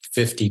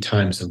 50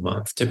 times a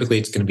month. Typically,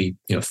 it's going to be,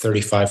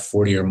 35,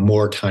 40 or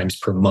more times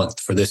per month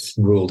for this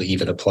rule to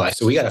even apply.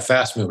 So we got a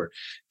fast mover.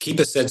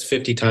 Keepa says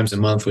 50 times a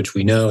month, which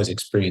we know as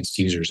experienced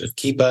users of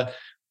Keepa,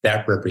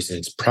 that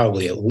represents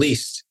probably at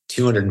least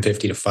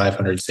 250 to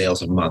 500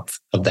 sales a month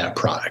of that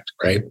product,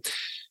 right?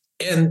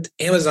 And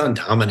Amazon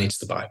dominates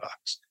the buy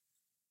box.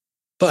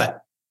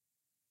 But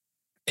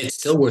it's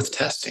still worth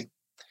testing.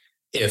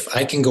 If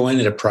I can go in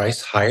at a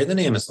price higher than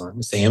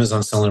Amazon, say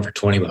Amazon's selling for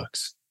 $20,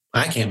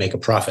 I can't make a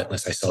profit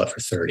unless I sell it for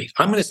 $30.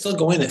 I'm going to still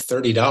go in at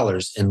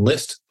 $30 and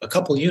list a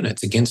couple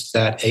units against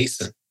that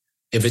ASIN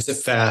if it's a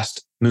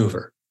fast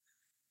mover.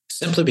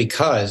 Simply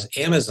because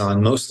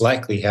Amazon most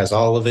likely has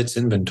all of its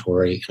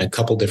inventory in a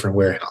couple different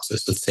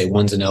warehouses. Let's say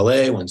one's in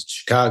LA, one's in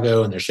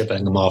Chicago, and they're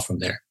shipping them all from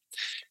there.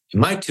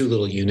 And my two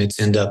little units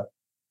end up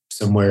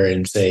somewhere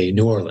in, say,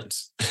 New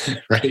Orleans,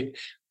 right?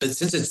 But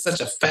since it's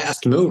such a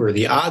fast mover,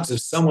 the odds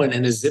of someone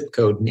in a zip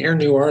code near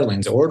New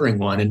Orleans ordering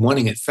one and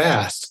wanting it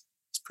fast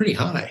pretty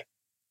high.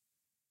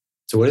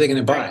 So what are they going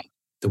to buy?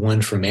 The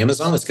one from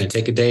Amazon that's going to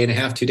take a day and a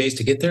half, 2 days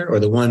to get there, or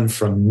the one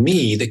from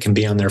me that can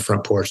be on their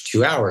front porch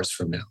 2 hours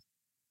from now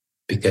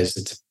because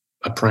it's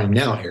a prime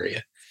now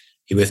area.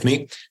 You with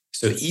me?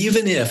 So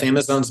even if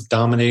Amazon's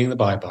dominating the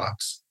buy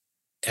box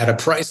at a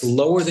price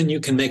lower than you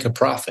can make a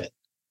profit,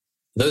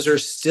 those are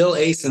still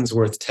ASINs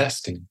worth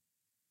testing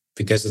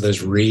because of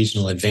those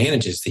regional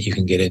advantages that you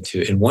can get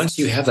into. And once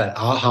you have that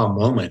aha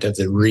moment of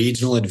the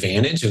regional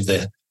advantage of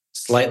the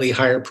slightly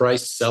higher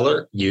priced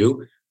seller,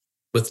 you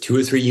with 2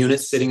 or 3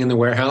 units sitting in the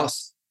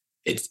warehouse,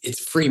 it's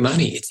free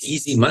money. It's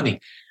easy money.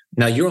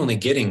 Now you're only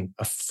getting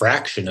a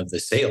fraction of the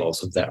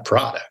sales of that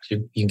product.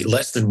 You get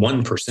less than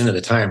 1% of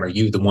the time are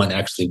you the one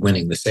actually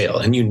winning the sale,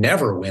 and you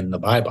never win the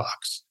buy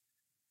box.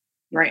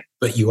 Right.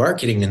 But you are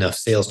getting enough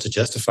sales to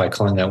justify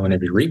calling that one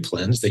of your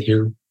replens that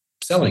you're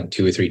selling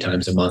 2 or 3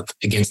 times a month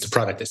against a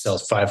product that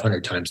sells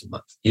 500 times a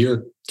month.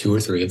 You're 2 or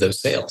 3 of those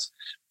sales.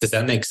 Does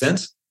that make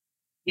sense?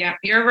 Yeah,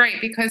 you're right,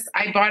 because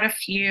I bought a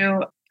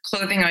few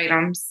clothing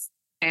items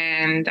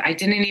and I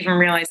didn't even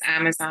realize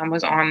Amazon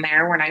was on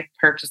there when I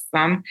purchased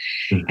them.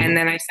 Mm-hmm. And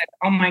then I said,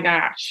 oh my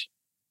gosh.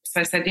 So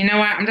I said, you know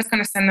what? I'm just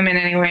going to send them in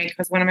anyway,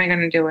 because what am I going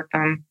to do with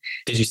them?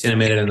 Did you send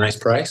them in at a nice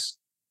price?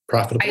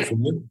 Profitable for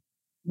you?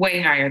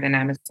 Way higher than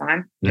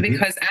Amazon,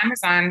 because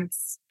Amazon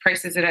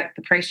prices it at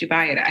the price you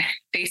buy it at,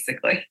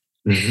 basically.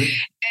 Mm-hmm.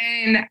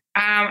 And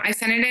I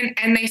sent it in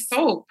and they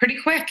sold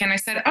pretty quick. And I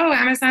said, oh,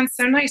 Amazon's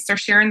so nice. They're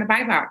sharing the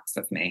buy box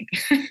with me.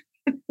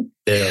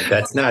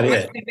 That's not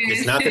it.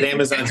 It's not that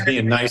Amazon's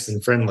being nice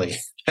and friendly.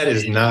 That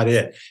is not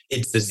it.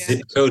 It's the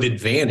zip code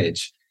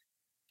advantage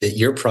that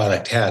your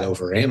product had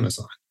over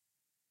Amazon.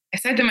 I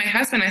said to my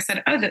husband, I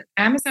said, oh,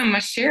 Amazon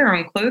must share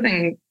on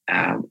clothing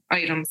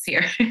items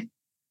here.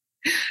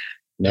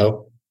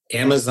 Nope.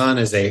 Amazon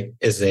is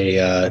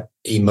a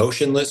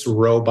emotionless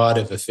robot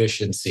of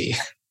efficiency.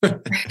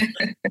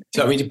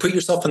 So, I mean, you put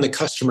yourself in the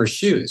customer's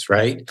shoes,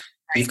 right?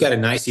 You've got a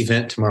nice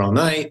event tomorrow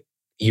night.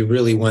 You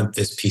really want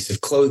this piece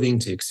of clothing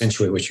to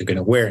accentuate what you're going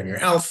to wear in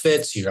your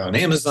outfits. You're on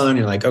Amazon.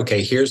 You're like,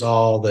 okay, here's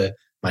all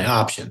my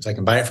options. I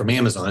can buy it from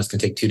Amazon. It's going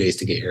to take 2 days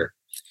to get here.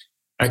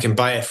 I can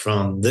buy it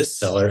from this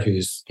seller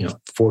who's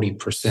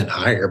 40%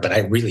 higher, but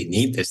I really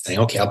need this thing.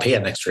 Okay, I'll pay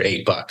an extra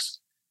 $8.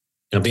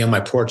 It'll be on my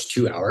porch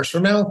 2 hours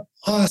from now.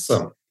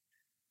 Awesome.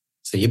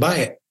 So you buy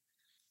it.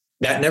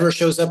 That never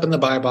shows up in the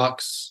buy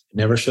box. It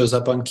never shows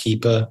up on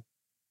Keepa.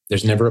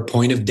 There's never a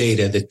point of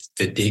data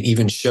that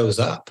even shows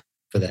up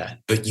for that.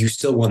 But you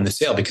still won the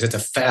sale because it's a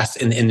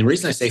fast. And the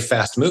reason I say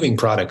fast moving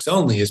products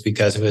only is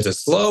because if it's a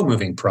slow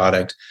moving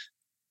product,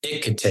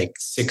 it could take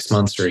 6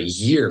 months or a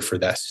year for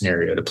that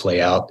scenario to play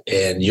out.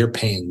 And you're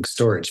paying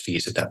storage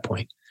fees at that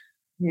point.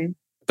 Mm-hmm.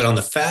 But on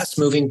the fast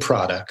moving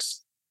products,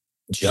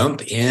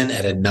 jump in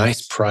at a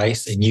nice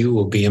price and you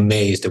will be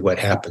amazed at what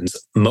happens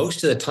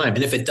most of the time.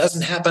 And if it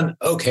doesn't happen,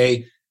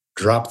 okay,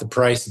 drop the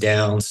price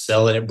down,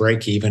 sell it at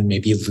break even,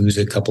 maybe you lose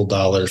a couple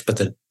dollars, but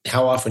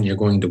how often you're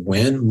going to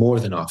win more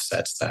than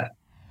offsets that.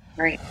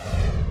 Right.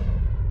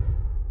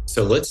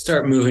 So let's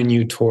start moving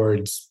you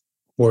towards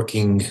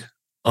working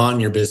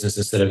on your business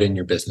instead of in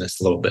your business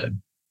a little bit.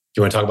 Do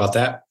you want to talk about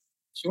that?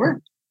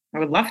 Sure. I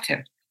would love to.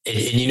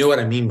 And you know what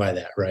I mean by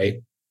that, right?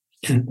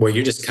 Where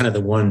you're just kind of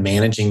the one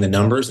managing the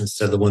numbers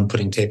instead of the one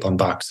putting tape on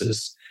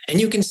boxes. And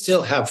you can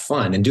still have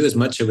fun and do as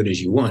much of it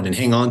as you want and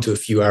hang on to a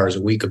few hours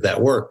a week of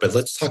that work. But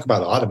let's talk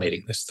about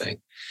automating this thing.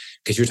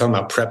 Because you were talking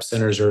about prep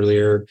centers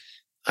earlier.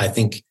 I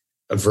think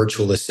a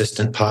virtual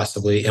assistant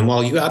possibly. And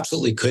while you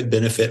absolutely could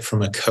benefit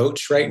from a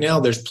coach right now,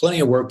 there's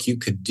plenty of work you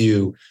could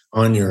do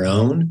on your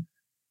own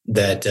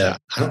that I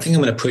don't think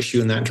I'm going to push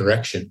you in that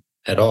direction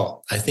at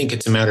all. I think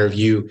it's a matter of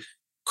you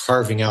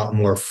carving out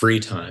more free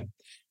time.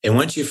 And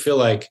once you feel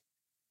like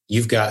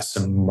you've got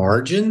some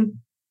margin,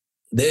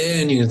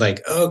 then you're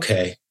like,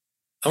 okay,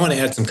 I want to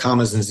add some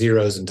commas and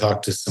zeros and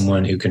talk to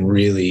someone who can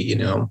really,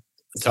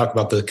 talk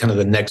about the kind of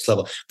the next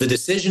level. The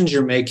decisions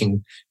you're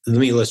making, let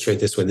me illustrate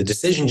this way. The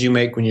decisions you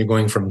make when you're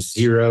going from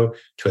 $0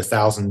 to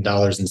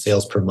 $1,000 in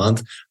sales per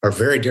month are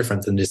very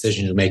different than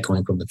decisions you make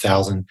going from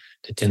 $1,000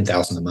 to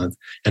 $10,000 a month.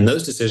 And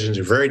those decisions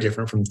are very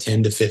different from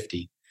 10 to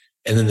 50.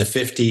 And then the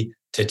 50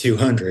 to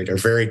 200 are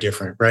very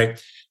different,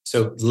 right?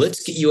 So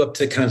let's get you up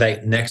to kind of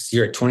that next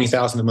year at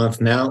 20,000 a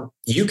month. Now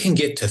you can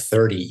get to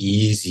 30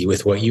 easy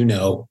with what you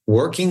know,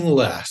 working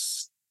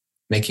less,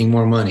 making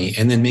more money.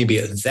 And then maybe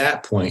at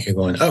that point you're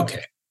going,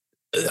 okay,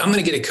 I'm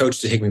going to get a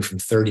coach to take me from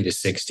 30 to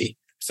 60,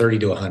 30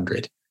 to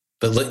 100.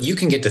 But you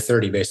can get to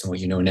 30 based on what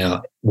you know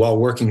now while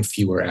working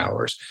fewer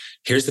hours.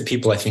 Here's the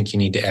people I think you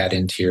need to add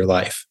into your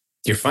life.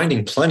 You're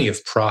finding plenty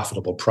of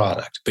profitable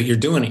product, but you're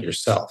doing it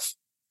yourself.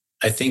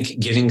 I think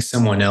getting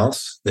someone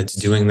else that's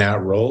doing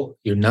that role,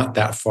 you're not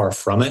that far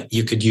from it.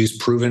 You could use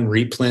Proven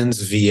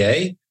Replens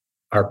VA,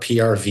 our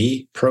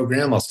PRV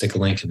program. I'll stick a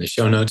link in the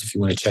show notes if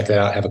you want to check that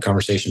out, have a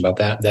conversation about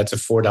that. That's a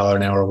 $4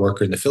 an hour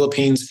worker in the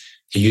Philippines.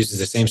 He uses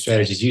the same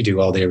strategies you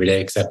do all day, every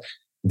day, except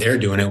they're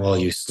doing it while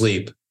you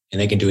sleep and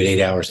they can do it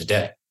 8 hours a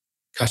day.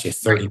 It costs you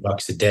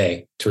 $30 a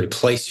day to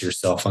replace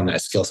yourself on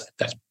that skill set.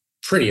 That's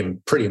pretty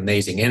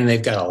amazing. And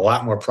they've got a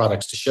lot more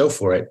products to show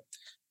for it.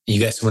 You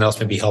got someone else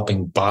maybe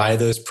helping buy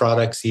those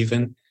products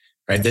even,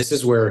 right? This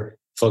is where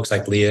folks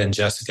like Leah and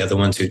Jessica, the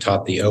ones who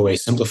taught the OA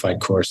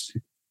Simplified course,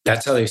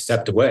 that's how they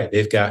stepped away.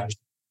 They've got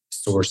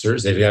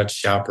sourcers, they've got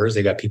shoppers,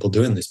 they've got people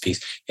doing this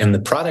piece. And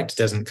the product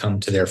doesn't come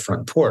to their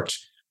front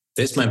porch.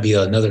 This might be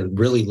another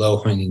really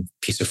low-hanging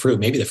piece of fruit.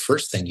 Maybe the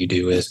first thing you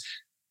do is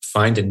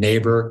find a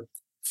neighbor,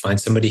 find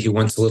somebody who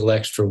wants a little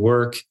extra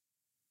work,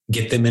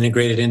 get them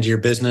integrated into your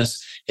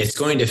business. It's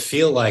going to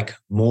feel like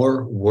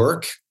more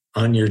work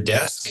on your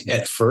desk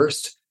at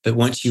first, but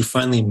once you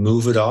finally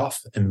move it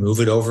off and move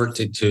it over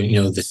to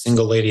the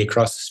single lady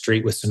across the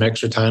street with some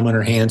extra time on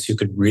her hands who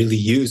could really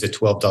use a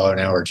 $12 an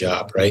hour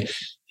job, right?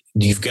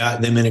 You've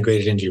got them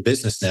integrated into your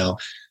business now.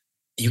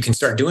 You can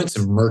start doing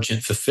some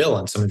merchant fulfill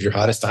on some of your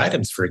hottest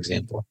items, for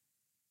example,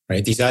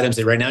 right? These items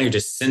that right now you're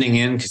just sending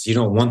in because you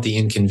don't want the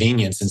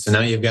inconvenience. And so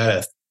now you've got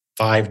a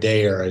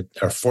 5-day or a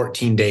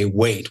 14-day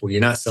wait where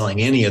you're not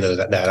selling any of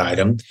that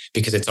item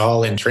because it's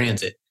all in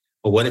transit.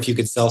 Well, what if you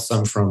could sell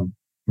some from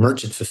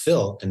merchant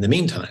fulfill in the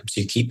meantime?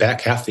 So you keep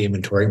back half the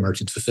inventory,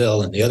 merchant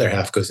fulfill, and the other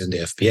half goes into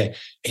FBA,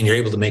 and you're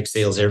able to make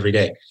sales every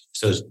day.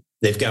 So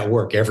they've got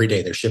work every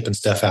day. They're shipping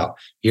stuff out.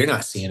 You're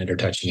not seeing it or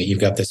touching it. You've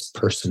got this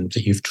person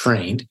that you've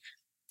trained.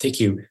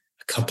 Take you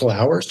a couple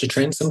hours to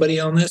train somebody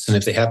on this. And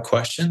if they have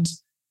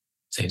questions,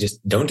 say,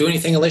 just don't do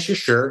anything unless you're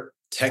sure.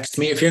 Text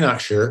me if you're not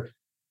sure,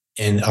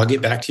 and I'll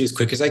get back to you as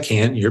quick as I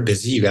can. You're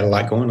busy. You got a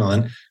lot going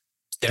on.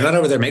 They're not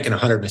over there making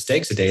 100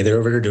 mistakes a day. They're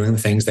over there doing the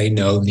things they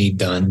know need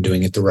done,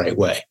 doing it the right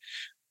way.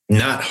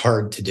 Not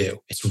hard to do.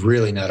 It's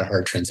really not a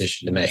hard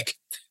transition to make.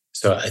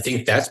 So I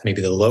think that's maybe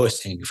the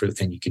lowest hanging fruit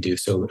thing you could do.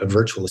 So a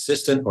virtual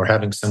assistant or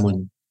having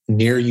someone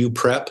near you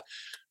prep,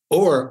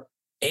 or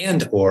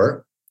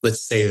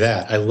let's say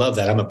that. I love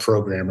that. I'm a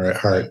programmer at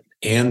heart.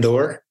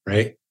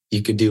 Right?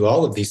 You could do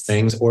all of these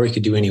things, or you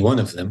could do any one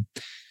of them.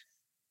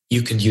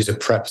 You could use a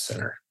prep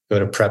center. Go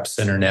to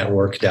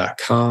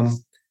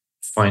prepcenternetwork.com.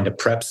 Find a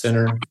prep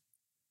center.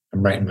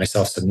 I'm writing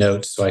myself some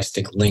notes, so I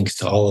stick links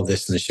to all of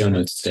this in the show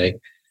notes today.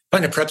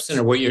 Find a prep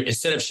center where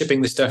instead of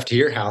shipping the stuff to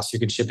your house, you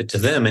can ship it to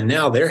them. And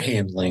now they're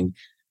handling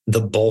the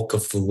bulk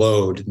of the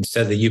load.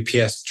 Instead of the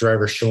UPS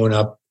driver showing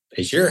up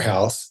at your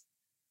house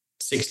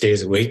 6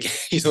 days a week,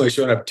 he's only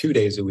showing up 2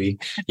 days a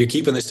week. You're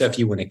keeping the stuff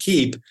you want to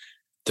keep,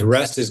 The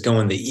rest is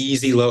going the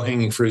easy,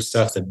 low-hanging fruit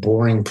stuff, the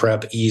boring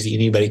prep, easy,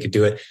 anybody could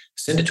do it.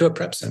 Send it to a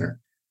prep center.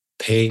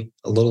 Pay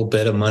a little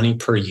bit of money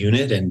per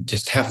unit and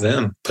just have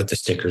them put the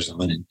stickers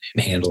on and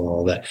handle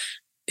all that.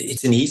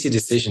 It's an easy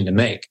decision to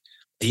make.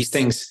 These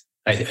things,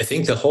 I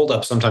think the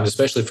holdup sometimes,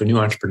 especially for new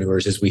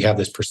entrepreneurs, is we have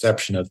this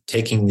perception of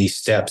taking these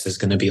steps is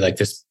going to be like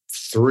this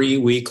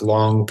 3-week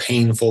long,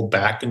 painful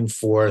back and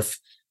forth.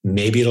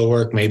 Maybe it'll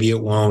work, maybe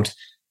it won't.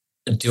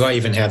 Do I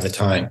even have the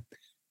time?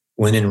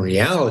 When in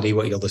reality,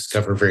 what you'll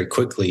discover very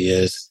quickly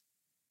is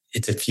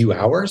it's a few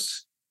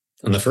hours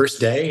on the first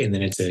day, and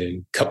then it's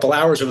a couple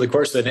hours over the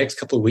course of the next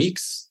couple of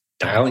weeks,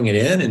 dialing it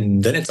in,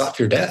 and then it's off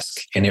your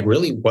desk. And it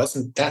really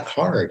wasn't that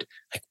hard.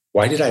 Like,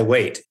 why did I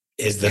wait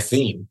is the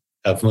theme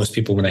of most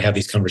people when I have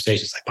these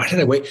conversations. Like, why did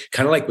I wait?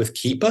 Kind of like with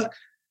Keepa,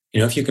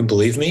 if you can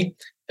believe me,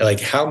 like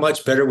how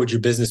much better would your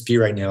business be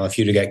right now if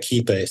you'd have got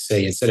Keepa,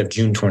 say, instead of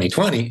June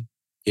 2020,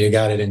 you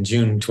got it in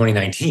June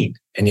 2019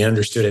 and you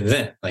understood it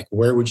then? Like,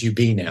 where would you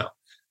be now?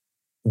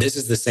 This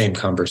is the same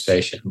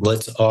conversation.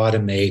 Let's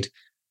automate,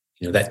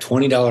 that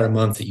 $20 a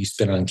month that you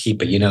spend on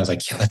Keepa. I was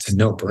like, yeah, that's a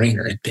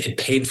no-brainer. It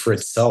paid for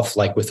itself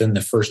like within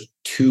the first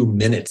 2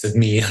 minutes of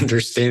me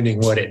understanding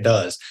what it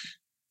does.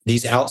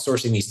 These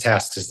outsourcing these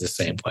tasks is the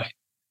same way.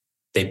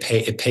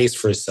 It pays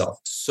for itself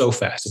so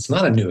fast. It's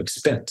not a new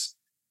expense.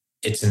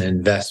 It's an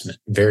investment,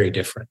 very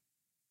different,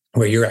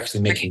 where you're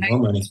actually making more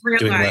money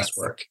doing less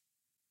work.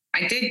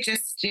 I did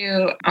just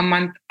do a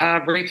month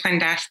of replan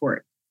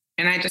dashboard,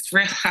 and I just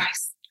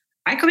realized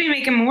I could be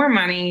making more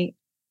money,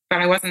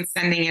 but I wasn't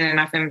sending in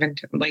enough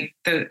inventory. Like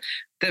the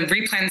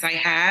replans I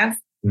have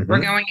were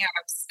going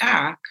out of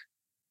stock,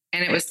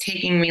 and it was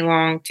taking me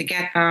long to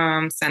get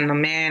them, send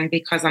them in,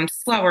 because I'm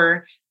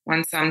slower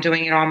once I'm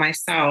doing it all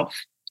myself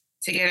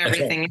to get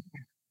everything in.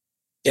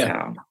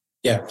 Yeah. So.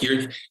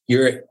 Yeah.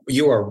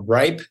 You are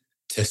ripe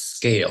to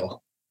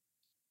scale.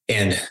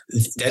 And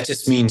that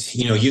just means,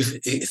 you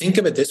think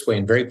of it this way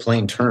in very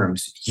plain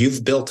terms.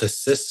 You've built a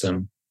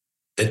system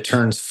that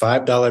turns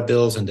 $5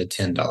 bills into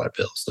 $10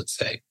 bills, let's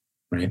say,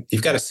 right?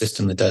 You've got a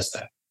system that does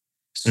that.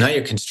 So now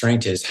your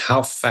constraint is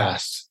how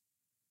fast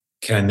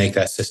can I make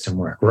that system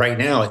work? Right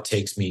now, it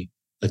takes me,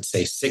 let's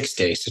say, 6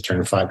 days to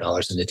turn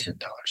 $5 into $10.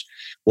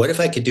 What if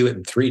I could do it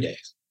in 3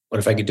 days? What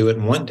if I could do it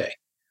in 1 day?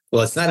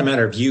 Well, it's not a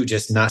matter of you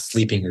just not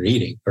sleeping or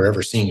eating or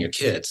ever seeing your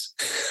kids.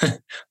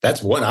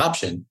 That's one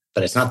option,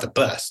 but it's not the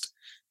best.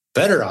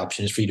 Better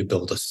option is for you to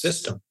build a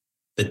system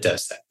that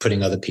does that,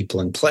 putting other people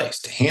in place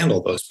to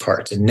handle those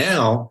parts. And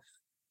now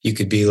you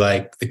could be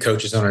like the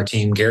coaches on our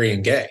team, Gary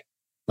and Gay,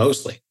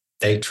 mostly.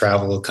 They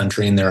travel the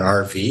country in their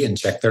RV and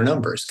check their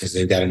numbers because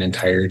they've got an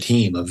entire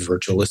team of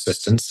virtual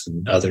assistants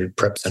and other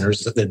prep centers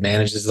that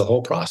manages the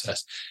whole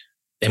process.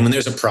 And when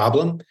there's a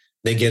problem,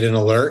 they get an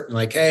alert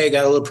like, hey,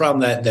 got a little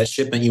problem. That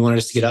shipment you wanted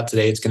us to get out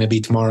today, it's going to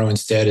be tomorrow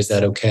instead. Is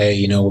that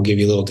okay? We'll give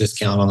you a little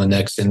discount on the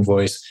next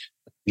invoice.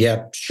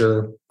 Yeah,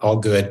 sure. All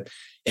good.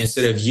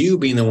 Instead of you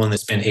being the one that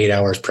spent 8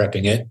 hours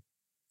prepping it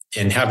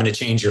and having to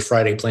change your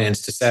Friday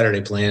plans to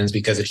Saturday plans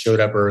because it showed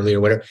up early or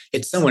whatever,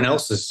 it's someone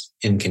else's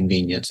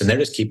inconvenience. And they're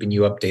just keeping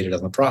you updated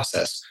on the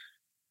process,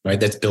 right?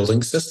 That's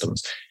building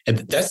systems. And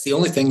that's the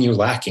only thing you're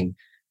lacking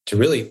to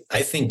really,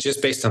 I think,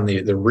 just based on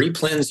the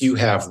replans you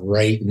have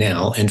right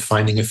now and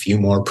finding a few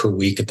more per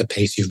week at the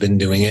pace you've been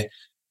doing it,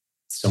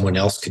 someone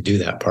else could do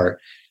that part.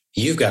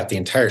 You've got the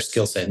entire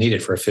skill set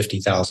needed for a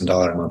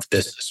 $50,000 a month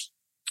business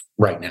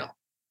right now.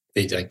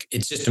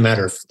 It's just a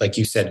matter of, like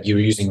you said, you're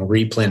using a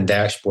replan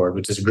dashboard,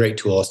 which is a great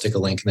tool. I'll stick a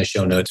link in the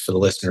show notes for the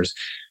listeners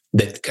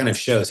that kind of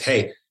shows,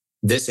 hey,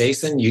 this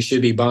ASIN, you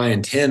should be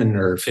buying 10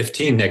 or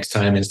 15 next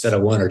time instead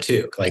of 1 or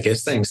 2. Like,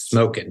 this thing's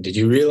smoking. Did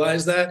you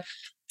realize that?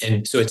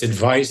 And so it's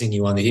advising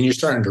you on and you're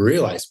starting to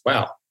realize,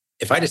 wow,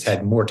 if I just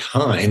had more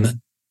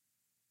time,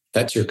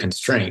 that's your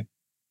constraint,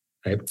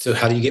 right? So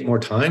how do you get more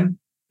time?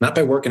 Not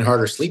by working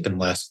harder, sleeping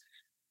less,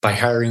 by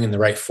hiring in the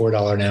right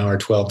 $4 an hour,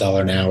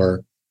 $12 an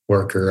hour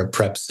worker, a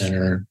prep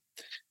center.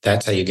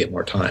 That's how you get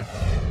more time.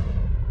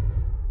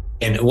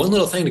 And one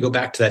little thing to go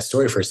back to that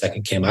story for a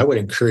second, Kim, I would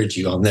encourage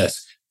you on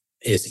this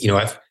is,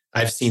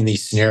 I've seen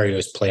these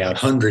scenarios play out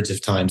hundreds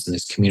of times in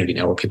this community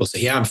now where people say,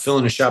 yeah, I'm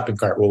filling a shopping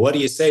cart. Well, what do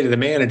you say to the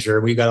manager?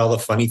 We got all the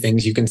funny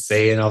things you can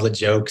say and all the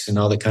jokes and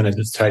all the kind of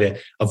try to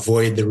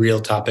avoid the real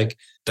topic.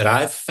 But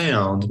I've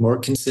found more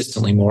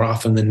consistently, more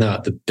often than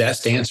not, the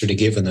best answer to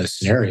give in those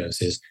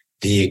scenarios is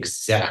the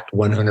exact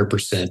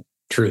 100%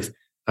 truth.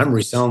 I'm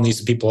reselling these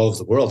to people all over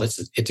the world.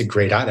 It's a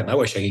great item. I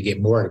wish I could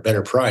get more at a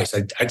better price.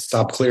 I'd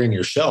stop clearing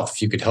your shelf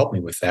if you could help me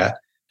with that.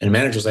 And the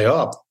manager's like,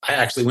 oh, I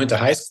actually went to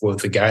high school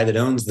with the guy that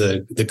owns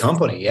the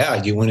company. Yeah,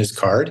 do you want his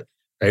card?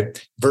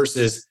 Right?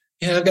 Versus,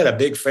 yeah, I've got a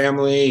big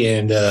family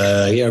and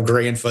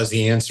gray and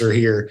fuzzy answer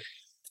here.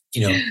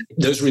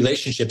 Those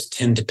relationships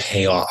tend to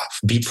pay off.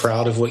 Be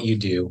proud of what you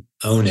do.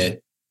 Own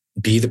it.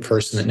 Be the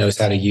person that knows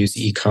how to use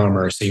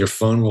e-commerce so your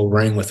phone will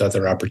ring with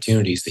other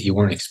opportunities that you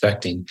weren't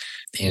expecting.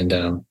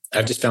 And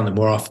I've just found that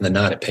more often than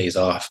not, it pays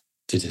off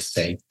to just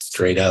say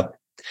straight up,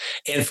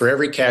 And for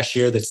every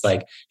cashier that's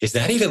like, is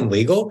that even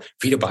legal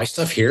for you to buy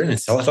stuff here and then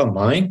sell it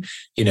online?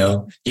 You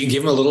can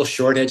give them a little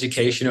short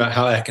education about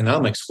how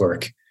economics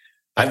work.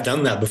 I've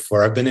done that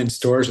before. I've been in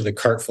stores with a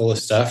cart full of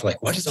stuff.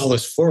 Like, what is all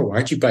this for?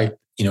 Why'd you buy,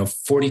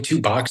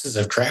 42 boxes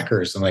of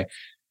crackers? I'm like,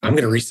 I'm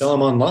going to resell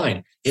them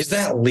online. Is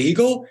that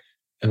legal?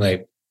 I'm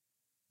like,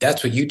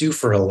 that's what you do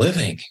for a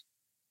living.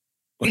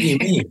 What do you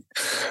mean?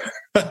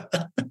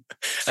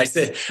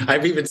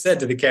 I've even said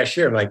to the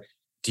cashier, I'm like,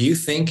 do you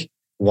think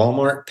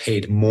Walmart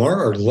paid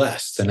more or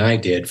less than I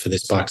did for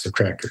this box of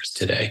crackers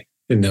today?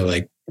 And they're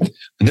like, I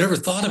never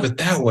thought of it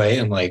that way.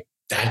 I'm like,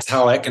 that's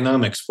how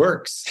economics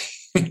works.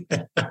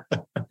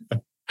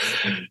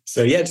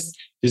 So yeah,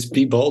 just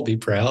be bold, be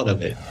proud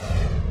of it.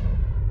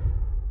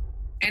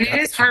 And it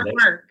is hard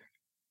work.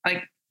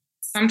 Like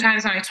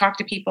sometimes when I talk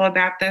to people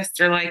about this,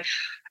 they're like,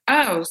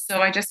 oh,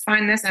 so I just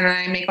find this and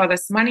I make all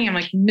this money. I'm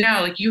like,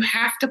 no, like you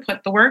have to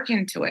put the work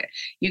into it.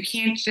 You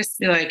can't just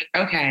be like,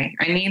 okay,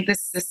 I need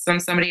this system.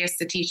 Somebody has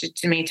to teach it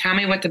to me. Tell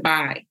me what to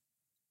buy.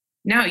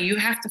 No, you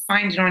have to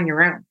find it on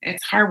your own.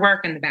 It's hard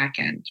work in the back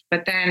end,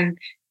 but then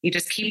you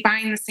just keep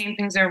buying the same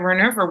things over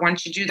and over.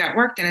 Once you do that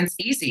work, then it's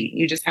easy.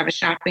 You just have a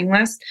shopping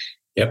list.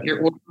 Yep. You're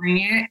ordering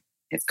it.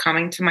 It's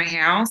coming to my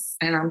house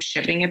and I'm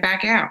shipping it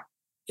back out.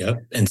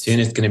 Yep. And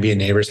soon it's going to be a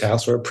neighbor's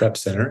house or a prep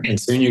center. And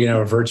soon you're going to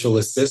have a virtual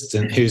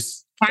assistant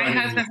who's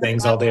finding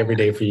things all day, every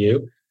day for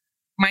you.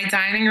 My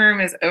dining room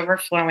is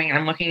overflowing.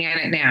 I'm looking at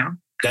it now.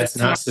 That's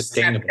not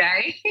sustainable.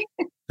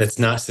 That's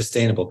not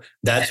sustainable.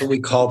 That's what we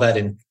call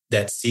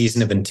that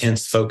season of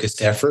intense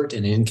focused effort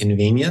and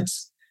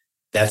inconvenience.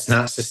 That's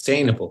not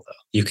sustainable, though.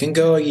 You can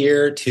go a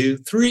year, 2,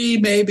 3,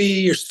 maybe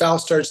your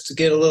spouse starts to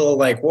get a little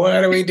like,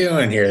 what are we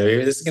doing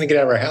here? This is going to get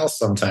out of our house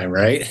sometime,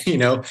 right?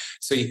 So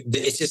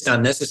it's just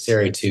not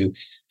necessary to.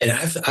 And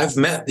I've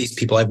met these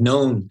people. I've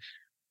known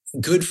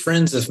good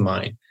friends of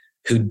mine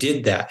who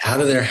did that out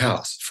of their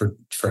house for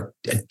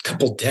a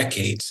couple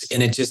decades.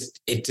 And it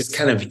just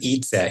kind of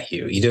eats at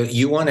you.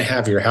 You want to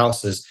have your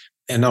houses.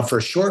 And now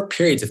for short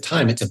periods of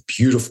time, it's a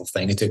beautiful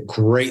thing. It's a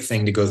great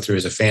thing to go through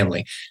as a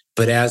family.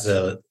 But as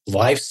a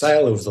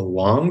lifestyle over the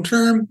long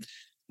term,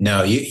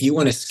 no, you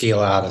want to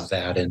scale out of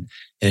that and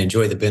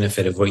enjoy the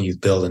benefit of what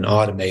you've built and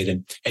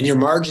automated. And your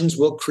margins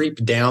will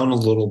creep down a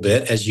little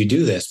bit as you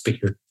do this,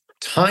 but your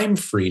time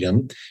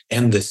freedom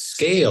and the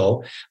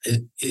scale,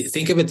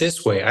 think of it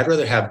this way. I'd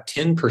rather have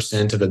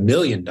 10% of $1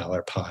 million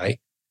pie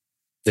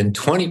than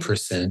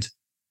 20%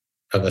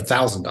 of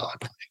 $1,000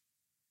 pie.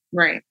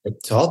 Right.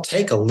 So I'll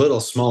take a little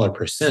smaller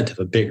percent of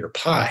a bigger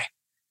pie.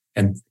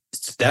 And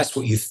that's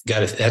what you've got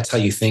to, that's how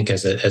you think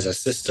as a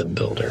system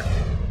builder.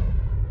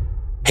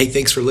 Hey,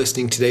 thanks for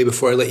listening today.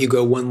 Before I let you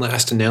go, one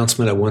last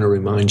announcement. I want to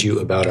remind you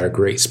about our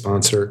great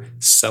sponsor,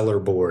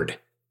 Sellerboard.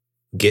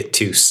 Get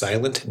to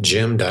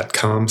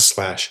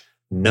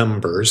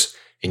silentjim.com/numbers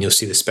and you'll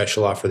see the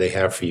special offer they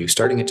have for you.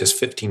 Starting at just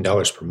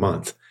 $15 per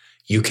month,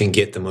 you can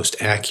get the most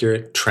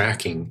accurate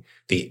tracking,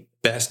 the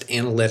best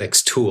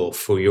analytics tool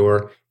for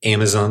your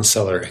Amazon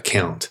seller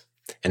account.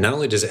 And not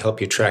only does it help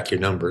you track your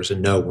numbers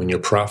and know when you're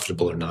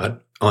profitable or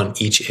not on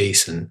each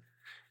ASIN,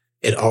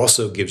 it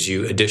also gives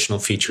you additional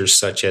features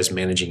such as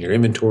managing your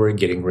inventory,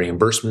 getting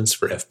reimbursements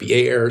for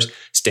FBA errors,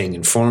 staying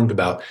informed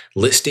about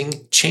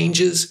listing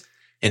changes,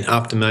 and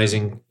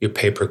optimizing your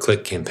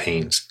pay-per-click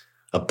campaigns.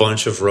 A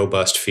bunch of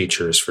robust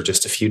features for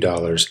just a few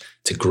dollars.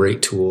 It's a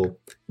great tool.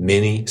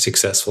 Many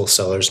successful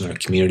sellers in our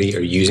community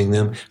are using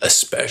them,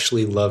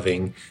 especially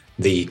loving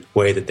the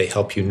way that they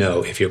help you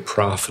know if you're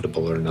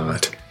profitable or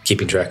not,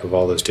 keeping track of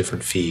all those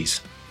different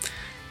fees.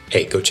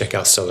 Hey, go check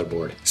out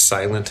Sellerboard,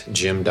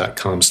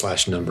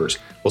 silentjim.com/numbers.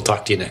 We'll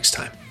talk to you next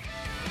time.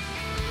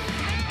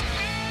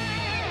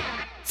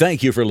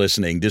 Thank you for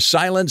listening to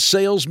Silent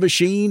Sales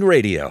Machine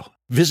Radio.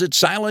 Visit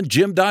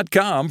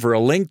silentjim.com for a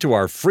link to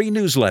our free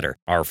newsletter,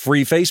 our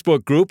free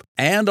Facebook group,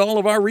 and all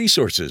of our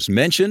resources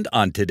mentioned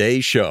on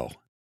today's show.